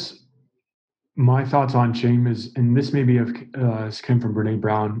 I guess my thoughts on shame is, and this maybe came from Brene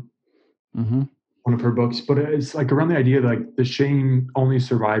Brown, Mm-hmm. one of her books, but it's like around the idea that like the shame only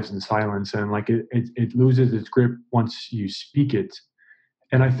survives in silence, and like it loses its grip once you speak it.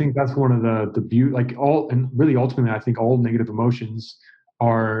 And I think that's one of the beauty, like all, and really ultimately, I think all negative emotions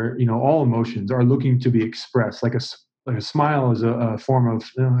are, all emotions are looking to be expressed. Like a smile is a form of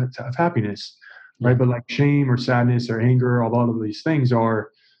happiness, right? Yeah. But like shame or sadness or anger, a lot of these things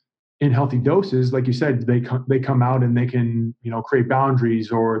are in healthy doses. Like you said, they come out and they can, create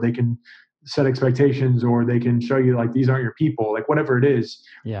boundaries, or they can set expectations, or they can show you like these aren't your people, like whatever it is.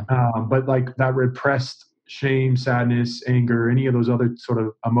 Yeah. But like that repressed shame, sadness, anger, any of those other sort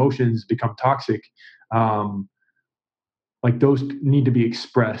of emotions become toxic. Like those need to be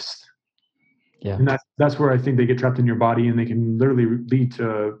expressed. Yeah. And that's where I think they get trapped in your body, and they can literally lead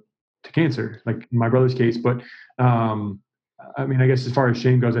to cancer, like in my brother's case. But I mean, I guess as far as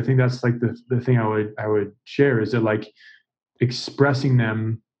shame goes, I think that's like the thing I would share is that like expressing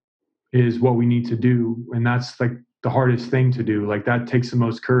them is what we need to do, and that's like the hardest thing to do. Like that takes the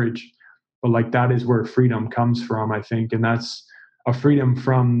most courage, but like that is where freedom comes from, I think, and that's a freedom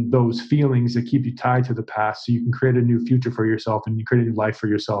from those feelings that keep you tied to the past, so you can create a new future for yourself and you create a new life for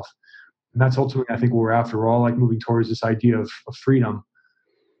yourself. And that's ultimately, I think, what we're after. We're all like moving towards this idea of freedom,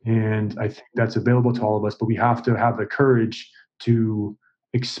 and I think that's available to all of us, but we have to have the courage to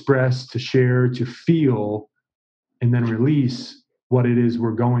express, to share, to feel, and then release what it is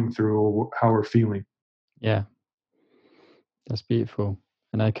we're going through or how we're feeling. Yeah. That's beautiful.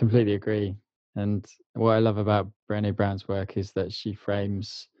 And I completely agree. And what I love about Brené Brown's work is that she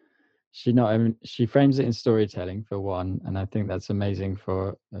frames it in storytelling, for one, and I think that's amazing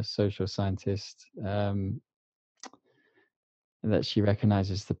for a social scientist, that she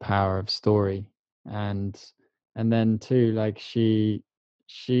recognizes the power of story. And then too, like, she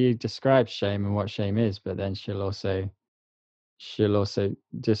describes shame and what shame is, but then she'll also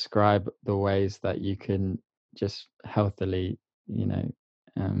describe the ways that you can just healthily, you know,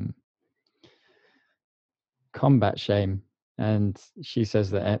 um, combat shame. And she says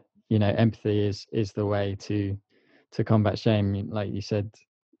that empathy is the way to combat shame. Like you said,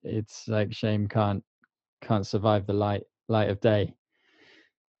 it's like shame can't survive the light of day.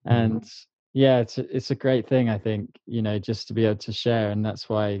 And yeah, it's a great thing, I think, just to be able to share. And that's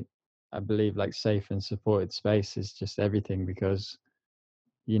why I believe like safe and supported space is just everything, because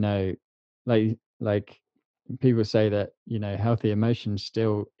you know like people say that healthy emotion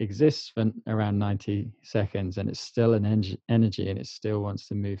still exists for around 90 seconds, and it's still an energy, and it still wants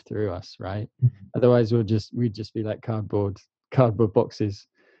to move through us, right? Otherwise we'd just be like cardboard boxes.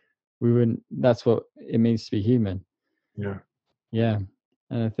 We wouldn't That's what it means to be human. Yeah. Yeah.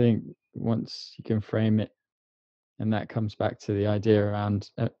 And I think once you can frame it, and that comes back to the idea around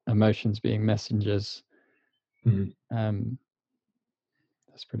emotions being messengers, Mhm.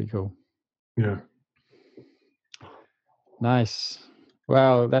 that's pretty cool. Yeah. Nice.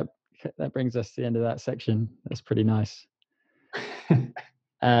 Well, that brings us to the end of that section. That's pretty nice.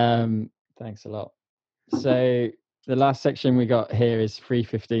 Thanks a lot. So the last section we got here is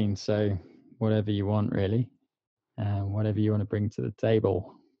 3:15. So whatever you want, really, whatever you want to bring to the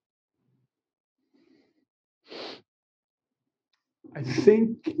table. I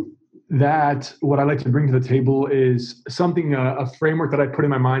think that what I like to bring to the table is something, a framework that I put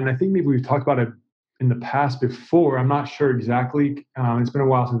in my mind. And I think maybe we've talked about it in the past before. I'm not sure exactly. It's been a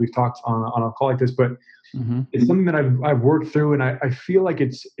while since we've talked on a call like this, but Mm-hmm. it's something that I've worked through, and I feel like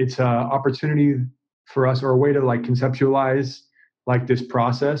it's an opportunity for us, or a way to like conceptualize like this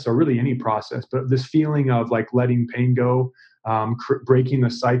process, or really any process, but this feeling of like letting pain go, breaking the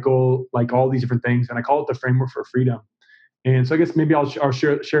cycle, like all these different things. And I call it the framework for freedom. And so I guess maybe I'll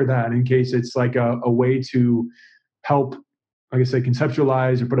share that in case it's like a way to help, like I say,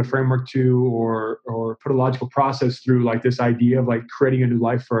 conceptualize or put a framework to, or put a logical process through like this idea of like creating a new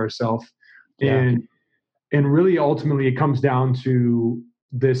life for ourselves. Yeah. And really ultimately it comes down to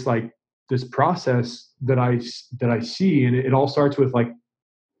this like this process that I see. And it all starts with like,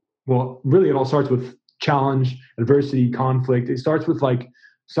 well, really it all starts with challenge, adversity, conflict. It starts with like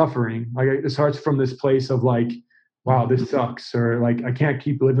suffering. Like it starts from this place of like, wow, this sucks, or like I can't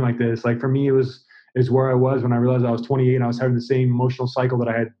keep living like this. Like for me, is where I was when I realized I was 28 and I was having the same emotional cycle that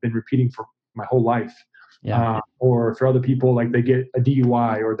I had been repeating for my whole life. Yeah. Or for other people, like they get a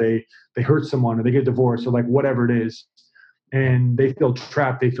DUI, or they hurt someone, or they get divorced, or like whatever it is, and they feel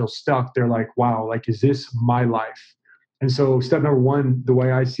trapped, they feel stuck. They're like, wow, like is this my life? And so step number one, the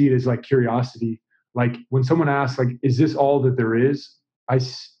way I see it, is like curiosity. Like when someone asks, like, is this all that there is? I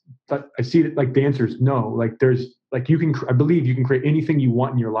see it like the answer is no. Like there's like I believe you can create anything you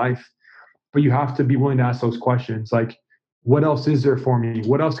want in your life, but you have to be willing to ask those questions. Like, what else is there for me?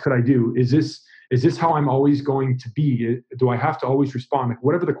 What else could I do? Is this how I'm always going to be? Do I have to always respond? Like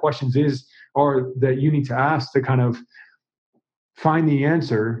whatever the questions is, or that you need to ask to kind of find the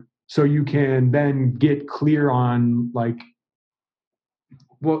answer, so you can then get clear on like,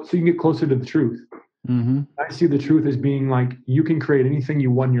 well, so you can get closer to the truth. Mm-hmm. I see the truth as being like, you can create anything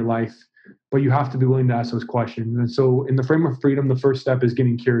you want in your life, but you have to be willing to ask those questions. And so in the framework of freedom, the first step is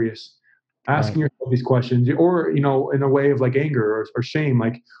getting curious, asking yourself these questions, or, in a way of like anger or shame,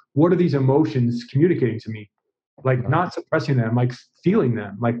 like, what are these emotions communicating to me? Like not suppressing them, like feeling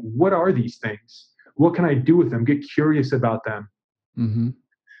them. Like, what are these things? What can I do with them? Get curious about them. Mm-hmm.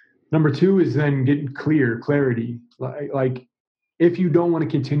 Number two is then getting clarity. Like if you don't want to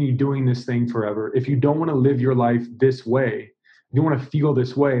continue doing this thing forever, if you don't want to live your life this way, you don't want to feel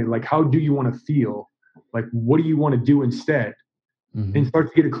this way, like how do you want to feel? Like what do you want to do instead? Mm-hmm. And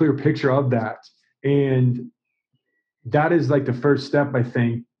start to get a clear picture of that. And that is like the first step, I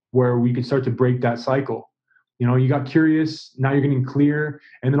think, where we can start to break that cycle. You got curious, now you're getting clear.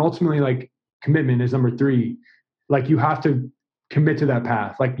 And then ultimately, like, commitment is number three. Like you have to commit to that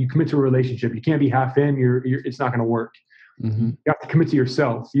path. Like you commit to a relationship. You can't be half in, it's not going to work. Mm-hmm. You have to commit to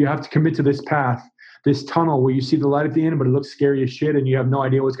yourself. You have to commit to this path, this tunnel where you see the light at the end, but it looks scary as shit and you have no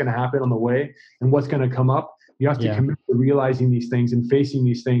idea what's going to happen on the way and what's going to come up. You have to commit to realizing these things and facing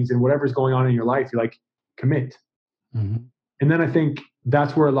these things, and whatever's going on in your life, you're like, commit. Mm-hmm. And then I think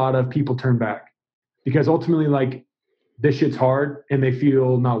that's where a lot of people turn back, because ultimately, like, this shit's hard and they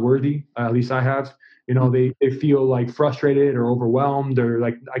feel not worthy. At least I have. They feel like frustrated or overwhelmed, or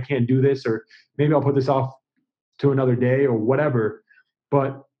like, I can't do this, or maybe I'll put this off to another day or whatever.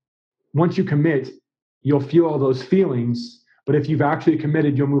 But once you commit, you'll feel all those feelings. But if you've actually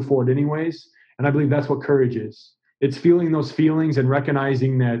committed, you'll move forward anyways. And I believe that's what courage is. It's feeling those feelings and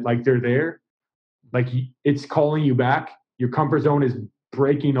recognizing that, like, they're there. Like, it's calling you back. Your comfort zone is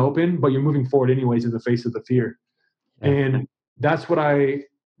breaking open, but you're moving forward anyways in the face of the fear. Yeah. And that's what I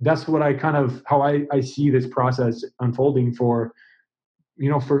kind of, how I see this process unfolding for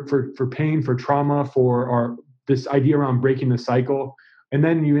pain, for trauma, for this idea around breaking the cycle. And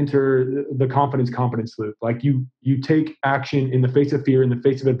then you enter the confidence loop. Like you take action in the face of fear, in the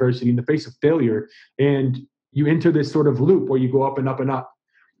face of adversity, in the face of failure, and you enter this sort of loop where you go up and up and up.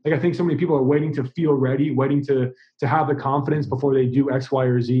 Like, I think so many people are waiting to feel ready, waiting to have the confidence before they do X, Y,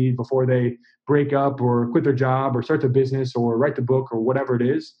 or Z, before they break up or quit their job or start their business or write the book or whatever it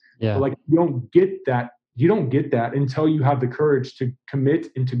is. Yeah. But like, you don't get that until you have the courage to commit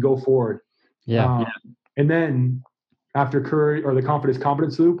and to go forward. Yeah. And then after courage, or the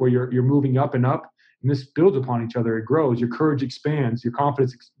confidence loop, where you're moving up and up, and this builds upon each other, it grows, your courage expands, your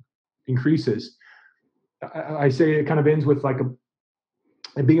confidence increases. I say it kind of ends with like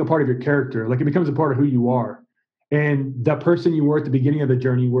being a part of your character. Like, it becomes a part of who you are. And that person you were at the beginning of the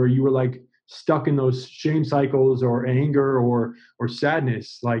journey, where you were like stuck in those shame cycles or anger or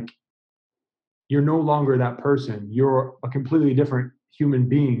sadness, like, you're no longer that person. You're a completely different human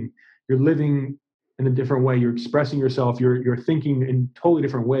being. You're living in a different way. You're expressing yourself. You're thinking in totally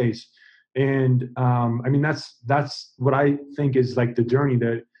different ways. And I mean, that's what I think is like the journey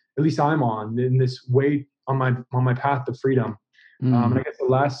that at least I'm on, in this way, on my path to freedom. And I guess the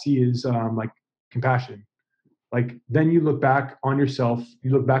last C is like compassion. Like, then you look back on yourself, you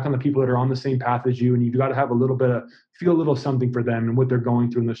look back on the people that are on the same path as you, and you've got to have feel a little something for them and what they're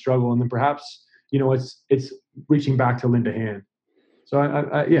going through in the struggle. And then perhaps, it's reaching back to lend a hand. So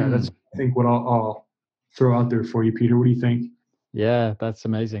that's, I think, what I'll throw out there for you, Peter. What do you think? Yeah, that's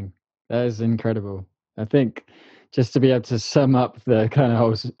amazing. That is incredible. I think just to be able to sum up the kind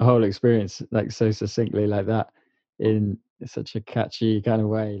of whole experience like so succinctly like that in such a catchy kind of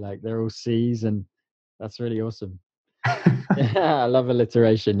way, like they're all C's, and that's really awesome. Yeah, I love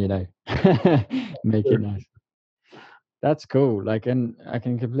alliteration, make it Sure. nice. That's cool. Like, and I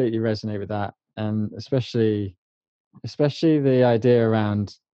can completely resonate with that, and especially the idea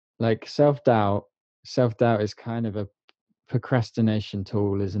around like self doubt is kind of a procrastination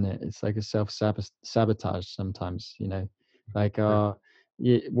tool, isn't it? It's like a sabotage sometimes, like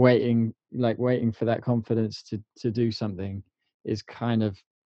waiting for that confidence to do something is kind of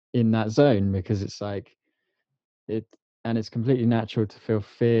in that zone, because it's like it and it's completely natural to feel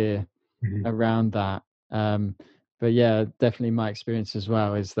fear Mhm. around that. But yeah, definitely my experience as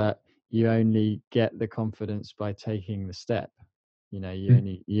well is that you only get the confidence by taking the step. You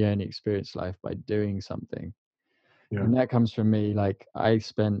only experience life by doing something. Yeah. And that comes from me. Like I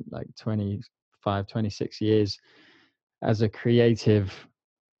spent like 25, 26 years as a creative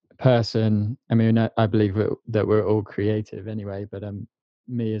person. I mean, I believe that we're all creative anyway, but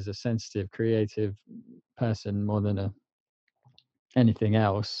me as a sensitive creative person more than anything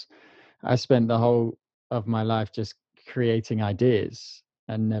else, I spent the whole of my life just creating ideas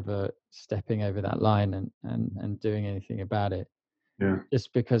and never stepping over that line and doing anything about it, Yeah.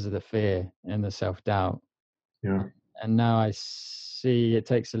 just because of the fear and the self-doubt. Yeah. And now I see it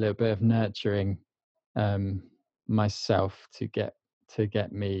takes a little bit of nurturing um, myself to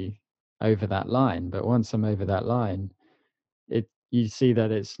get me over that line. But once I'm over that line, you see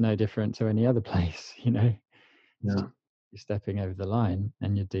that it's no different to any other place. It's Yeah. just you're stepping over the line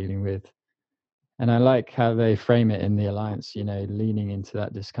and you're dealing with. And I like how they frame it in the Alliance, leaning into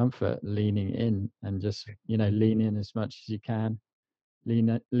that discomfort, leaning in, and just, lean in as much as you can, lean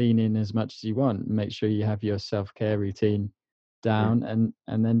in as much as you want. Make sure you have your self-care routine Yeah. down,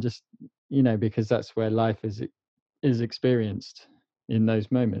 and then just, because that's where life is experienced in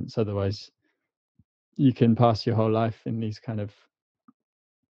those moments. Otherwise, you can pass your whole life in these kind of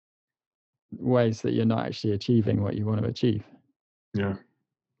ways that you're not actually achieving what you want to achieve. Yeah.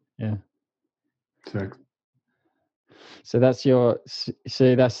 Yeah. Exactly. So that's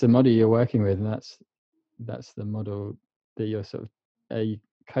the model you're working with, and that's the model that you're sort of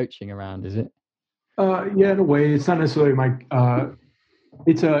coaching around, is it? Yeah, in a way, it's not necessarily my.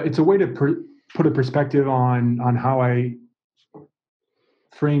 It's a way to put a perspective on how I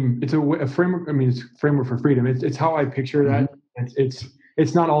frame. It's a framework. I mean, it's framework for freedom. It's how I picture Hmm. that.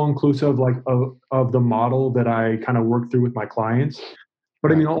 It's not all inclusive like of the model that I kind of work through with my clients.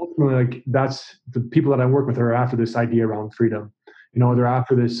 But I mean, Right. ultimately, like that's the people that I work with are after this idea around freedom. They're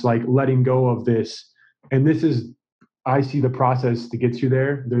after this like letting go of this, and this is I see the process to get you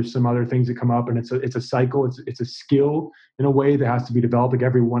there. There's some other things that come up, and it's a cycle. It's a skill in a way that has to be developed. Like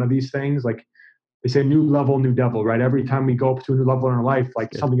every one of these things, like they say, new level, new devil, right? Every time we go up to a new level in our life, That's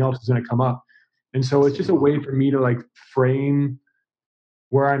like good. something else is going to come up, and so That's it's just good. a way for me to like frame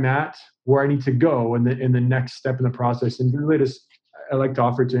where I'm at, where I need to go, and the next step in the process. And really, just I like to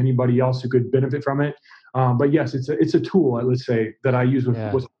offer it to anybody else who could benefit from it. But yes, it's a tool, let's say, that I use with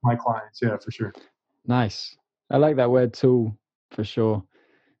Yeah. with my clients. Yeah, for sure. Nice. I like that word tool for sure.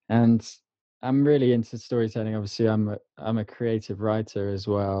 And I'm really into storytelling. Obviously, I'm a creative writer as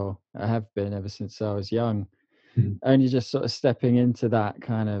well. I have been ever since I was young. Mhm. Only just sort of stepping into that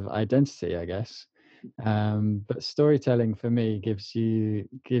kind of identity, I guess. But storytelling for me gives you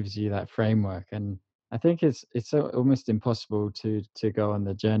that framework, and I think it's almost impossible to go on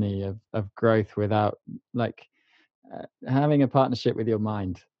the journey of growth without like having a partnership with your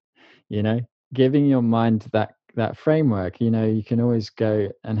mind. you know Giving your mind that framework. You can always go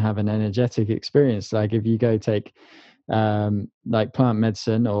and have an energetic experience, like if you go take like plant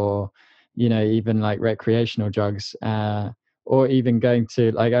medicine, or even like recreational drugs, or even going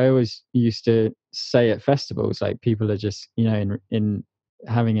to, like, I always used to say at festivals, like people are just in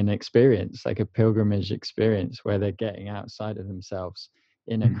having an experience, like a pilgrimage experience, where they're getting outside of themselves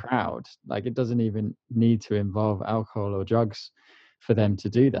in a Mhm. crowd. Like, it doesn't even need to involve alcohol or drugs for them to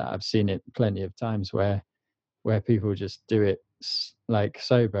do that. I've seen it plenty of times where people just do it like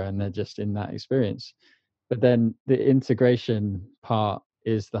sober, and they're just in that experience. But then the integration part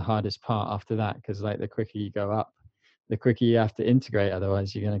is the hardest part after that, because like the quicker you go up, the quicker you have to integrate.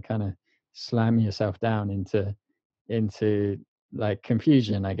 Otherwise, you're going to kind of slam yourself down into like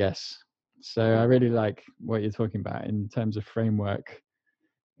confusion, I guess. So I really like what you're talking about in terms of framework,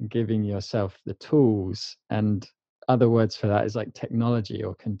 giving yourself the tools, and other words for that is like technology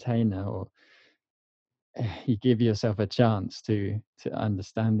or container, or you give yourself a chance to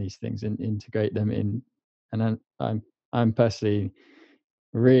understand these things and integrate them And then I'm personally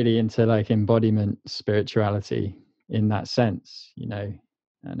really into like embodiment spirituality in that sense. I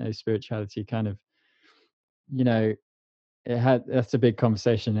know spirituality kind of, that's a big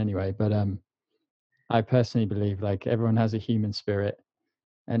conversation anyway, but I personally believe like everyone has a human spirit,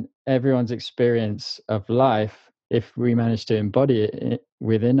 and everyone's experience of life, if we manage to embody it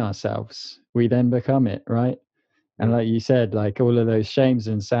within ourselves, we then become it, right? And like you said, like all of those shames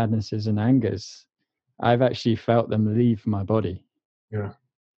and sadnesses and angers, I've actually felt them leave my body. Yeah.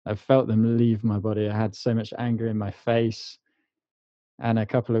 I've felt them leave my body. I had so much anger in my face. And a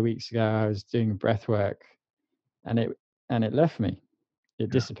couple of weeks ago, I was doing breath work, and it left me. It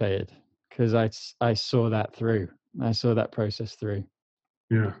dissipated because I saw that through. I saw that process through.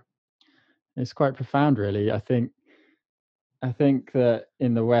 Yeah. It's quite profound, really. I think that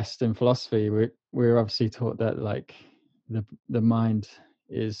in the West, in philosophy, we're obviously taught that like the mind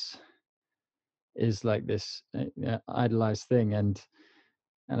is like this idolized thing, and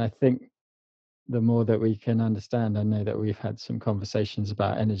I think the more that we can understand, I know that we've had some conversations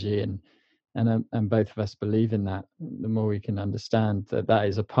about energy, and both of us believe in that. The more we can understand that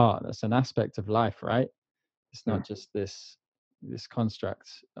is that's an aspect of life, right? It's not just this construct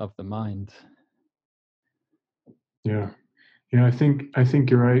of the mind. Yeah. Yeah, I think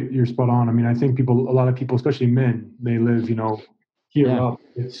you're right. You're spot on. I mean, I think a lot of people, especially men, they live, here up.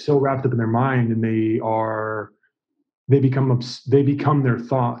 It's so wrapped up in their mind, and they become their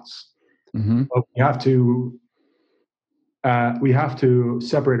thoughts. Mm-hmm. But we have to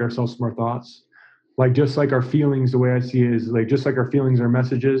separate ourselves from our thoughts. Like just like our feelings, the way I see it is like just like our feelings are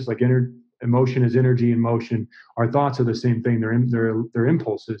messages. Like emotion is energy in motion. Our thoughts are the same thing. They're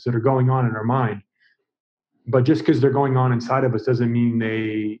impulses that are going on in our mind. But just because they're going on inside of us doesn't mean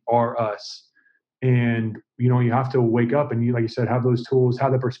they are us. And you have to wake up and, like you said, have those tools,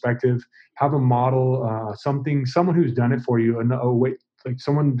 have the perspective, have a model, someone who's done it for you, and a way, like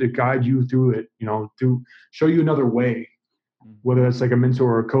someone to guide you through it, to show you another way, whether it's like a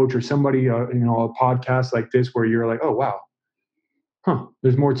mentor or a coach or somebody, a podcast like this where you're like, oh wow,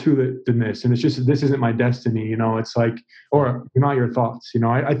 there's more to it than this, and it's just this isn't my destiny. It's like, or not your thoughts.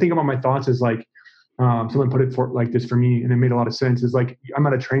 I think about my thoughts as like, someone put it like this for me, and it made a lot of sense. It's like I'm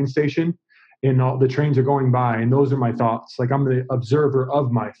at a train station, and all the trains are going by, and those are my thoughts. Like I'm the observer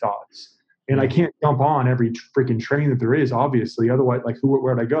of my thoughts, and I can't jump on every freaking train that there is, obviously. Otherwise, like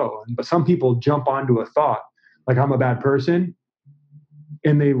where'd I go? But some people jump onto a thought, like I'm a bad person,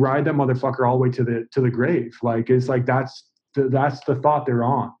 and they ride that motherfucker all the way to the grave. Like it's like that's the thought they're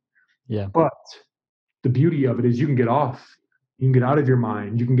on. Yeah. But the beauty of it is you can get off. You can get out of your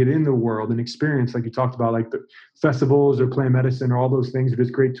mind. You can get in the world and experience, like you talked about, like the festivals or plant medicine or all those things are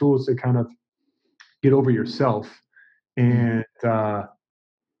just great tools to kind of get over yourself and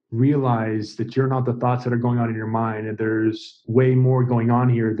realize that you're not the thoughts that are going on in your mind, and there's way more going on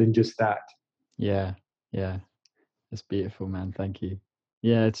here than just that. Yeah. It's beautiful, man. Thank you.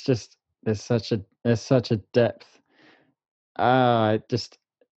 Yeah, it's just there's such a depth. Just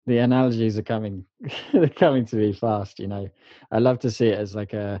the analogies are coming they're coming to me fast. I love to see it as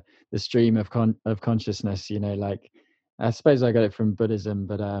like the stream of consciousness. Like I suppose I got it from Buddhism,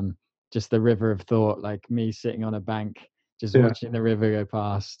 but just the river of thought, like me sitting on a bank just watching the river go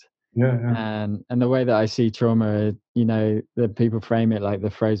past. And the way that I see trauma, that people frame it like the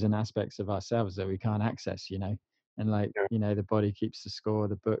frozen aspects of ourselves that we can't access, and like the body keeps the score,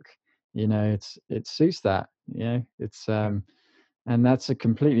 the book, it suits that, it's and that's a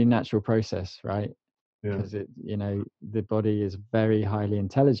completely natural process, right? Because the body is very highly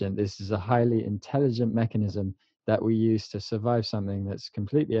intelligent. This is a highly intelligent mechanism that we use to survive something that's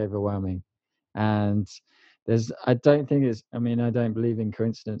completely overwhelming. And I don't believe in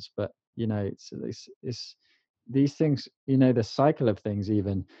coincidence, but it's these things, the cycle of things,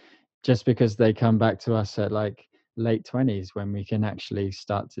 even just because they come back to us at like late 20s, when we can actually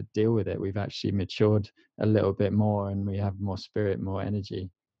start to deal with it, we've actually matured a little bit more, and we have more spirit, more energy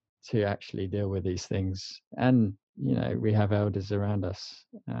to actually deal with these things. And we have elders around us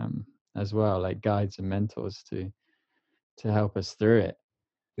as well, like guides and mentors to help us through it.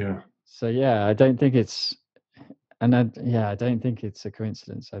 So I don't think it's I don't think it's a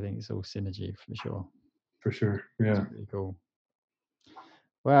coincidence. I think it's all synergy for sure. Yeah. It's pretty cool.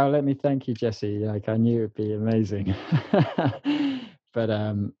 Well, let me thank you, Jesse. Like I knew it'd be amazing. But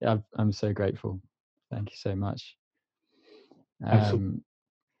I'm so grateful. Thank you so much.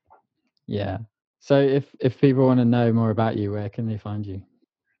 Yeah. So if people want to know more about you, where can they find you?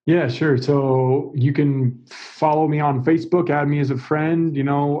 Yeah, sure. So you can follow me on Facebook, add me as a friend,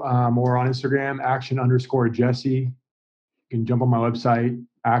 or on Instagram, action_Jesse. You can jump on my website,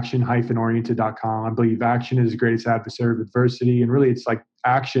 action-oriented.com. I believe action is the greatest adversary of adversity. And really, it's like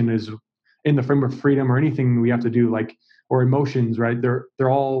action is in the frame of freedom or anything we have to do, like, or emotions, right? They're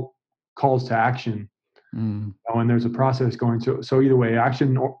all calls to action. And there's a process going to. So either way,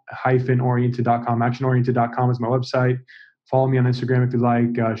 action-oriented.com. Action-oriented.com is my website. Follow me on Instagram if you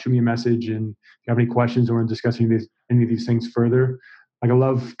like. Shoot me a message. And if you have any questions or discussing any of these things further, like, I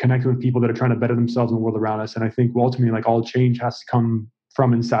love connecting with people that are trying to better themselves in the world around us. And I think ultimately, like, all change has to come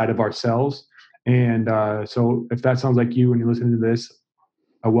from inside of ourselves. And so if that sounds like you and you're listening to this,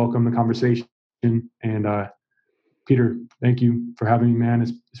 I welcome the conversation. And Peter, thank you for having me, man.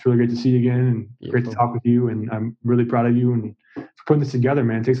 It's really great to see you again, and great to talk with you. And I'm really proud of you and for putting this together,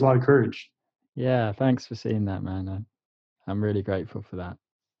 man. It takes a lot of courage. Yeah, thanks for seeing that, man. I'm really grateful for that.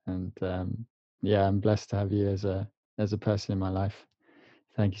 And yeah, I'm blessed to have you as a person in my life.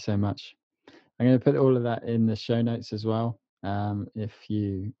 Thank you so much. I'm going to put all of that in the show notes as well. If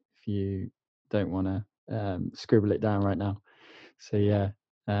you don't want to scribble it down right now. So yeah,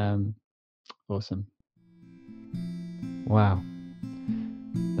 awesome. Wow,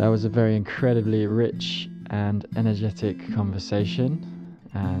 that was a very incredibly rich and energetic conversation,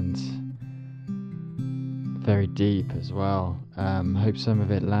 and very deep as well. Hope some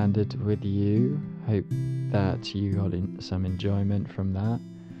of it landed with you. Hope that you got some enjoyment from that.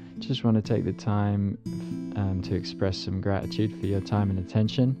 Just want to take the time to express some gratitude for your time and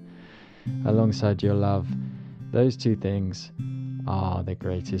attention alongside your love. Those two things are the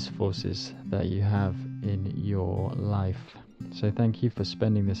greatest forces that you have in your life. So thank you for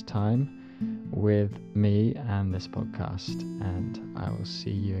spending this time with me and this podcast, and I will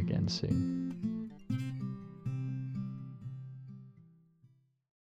see you again soon.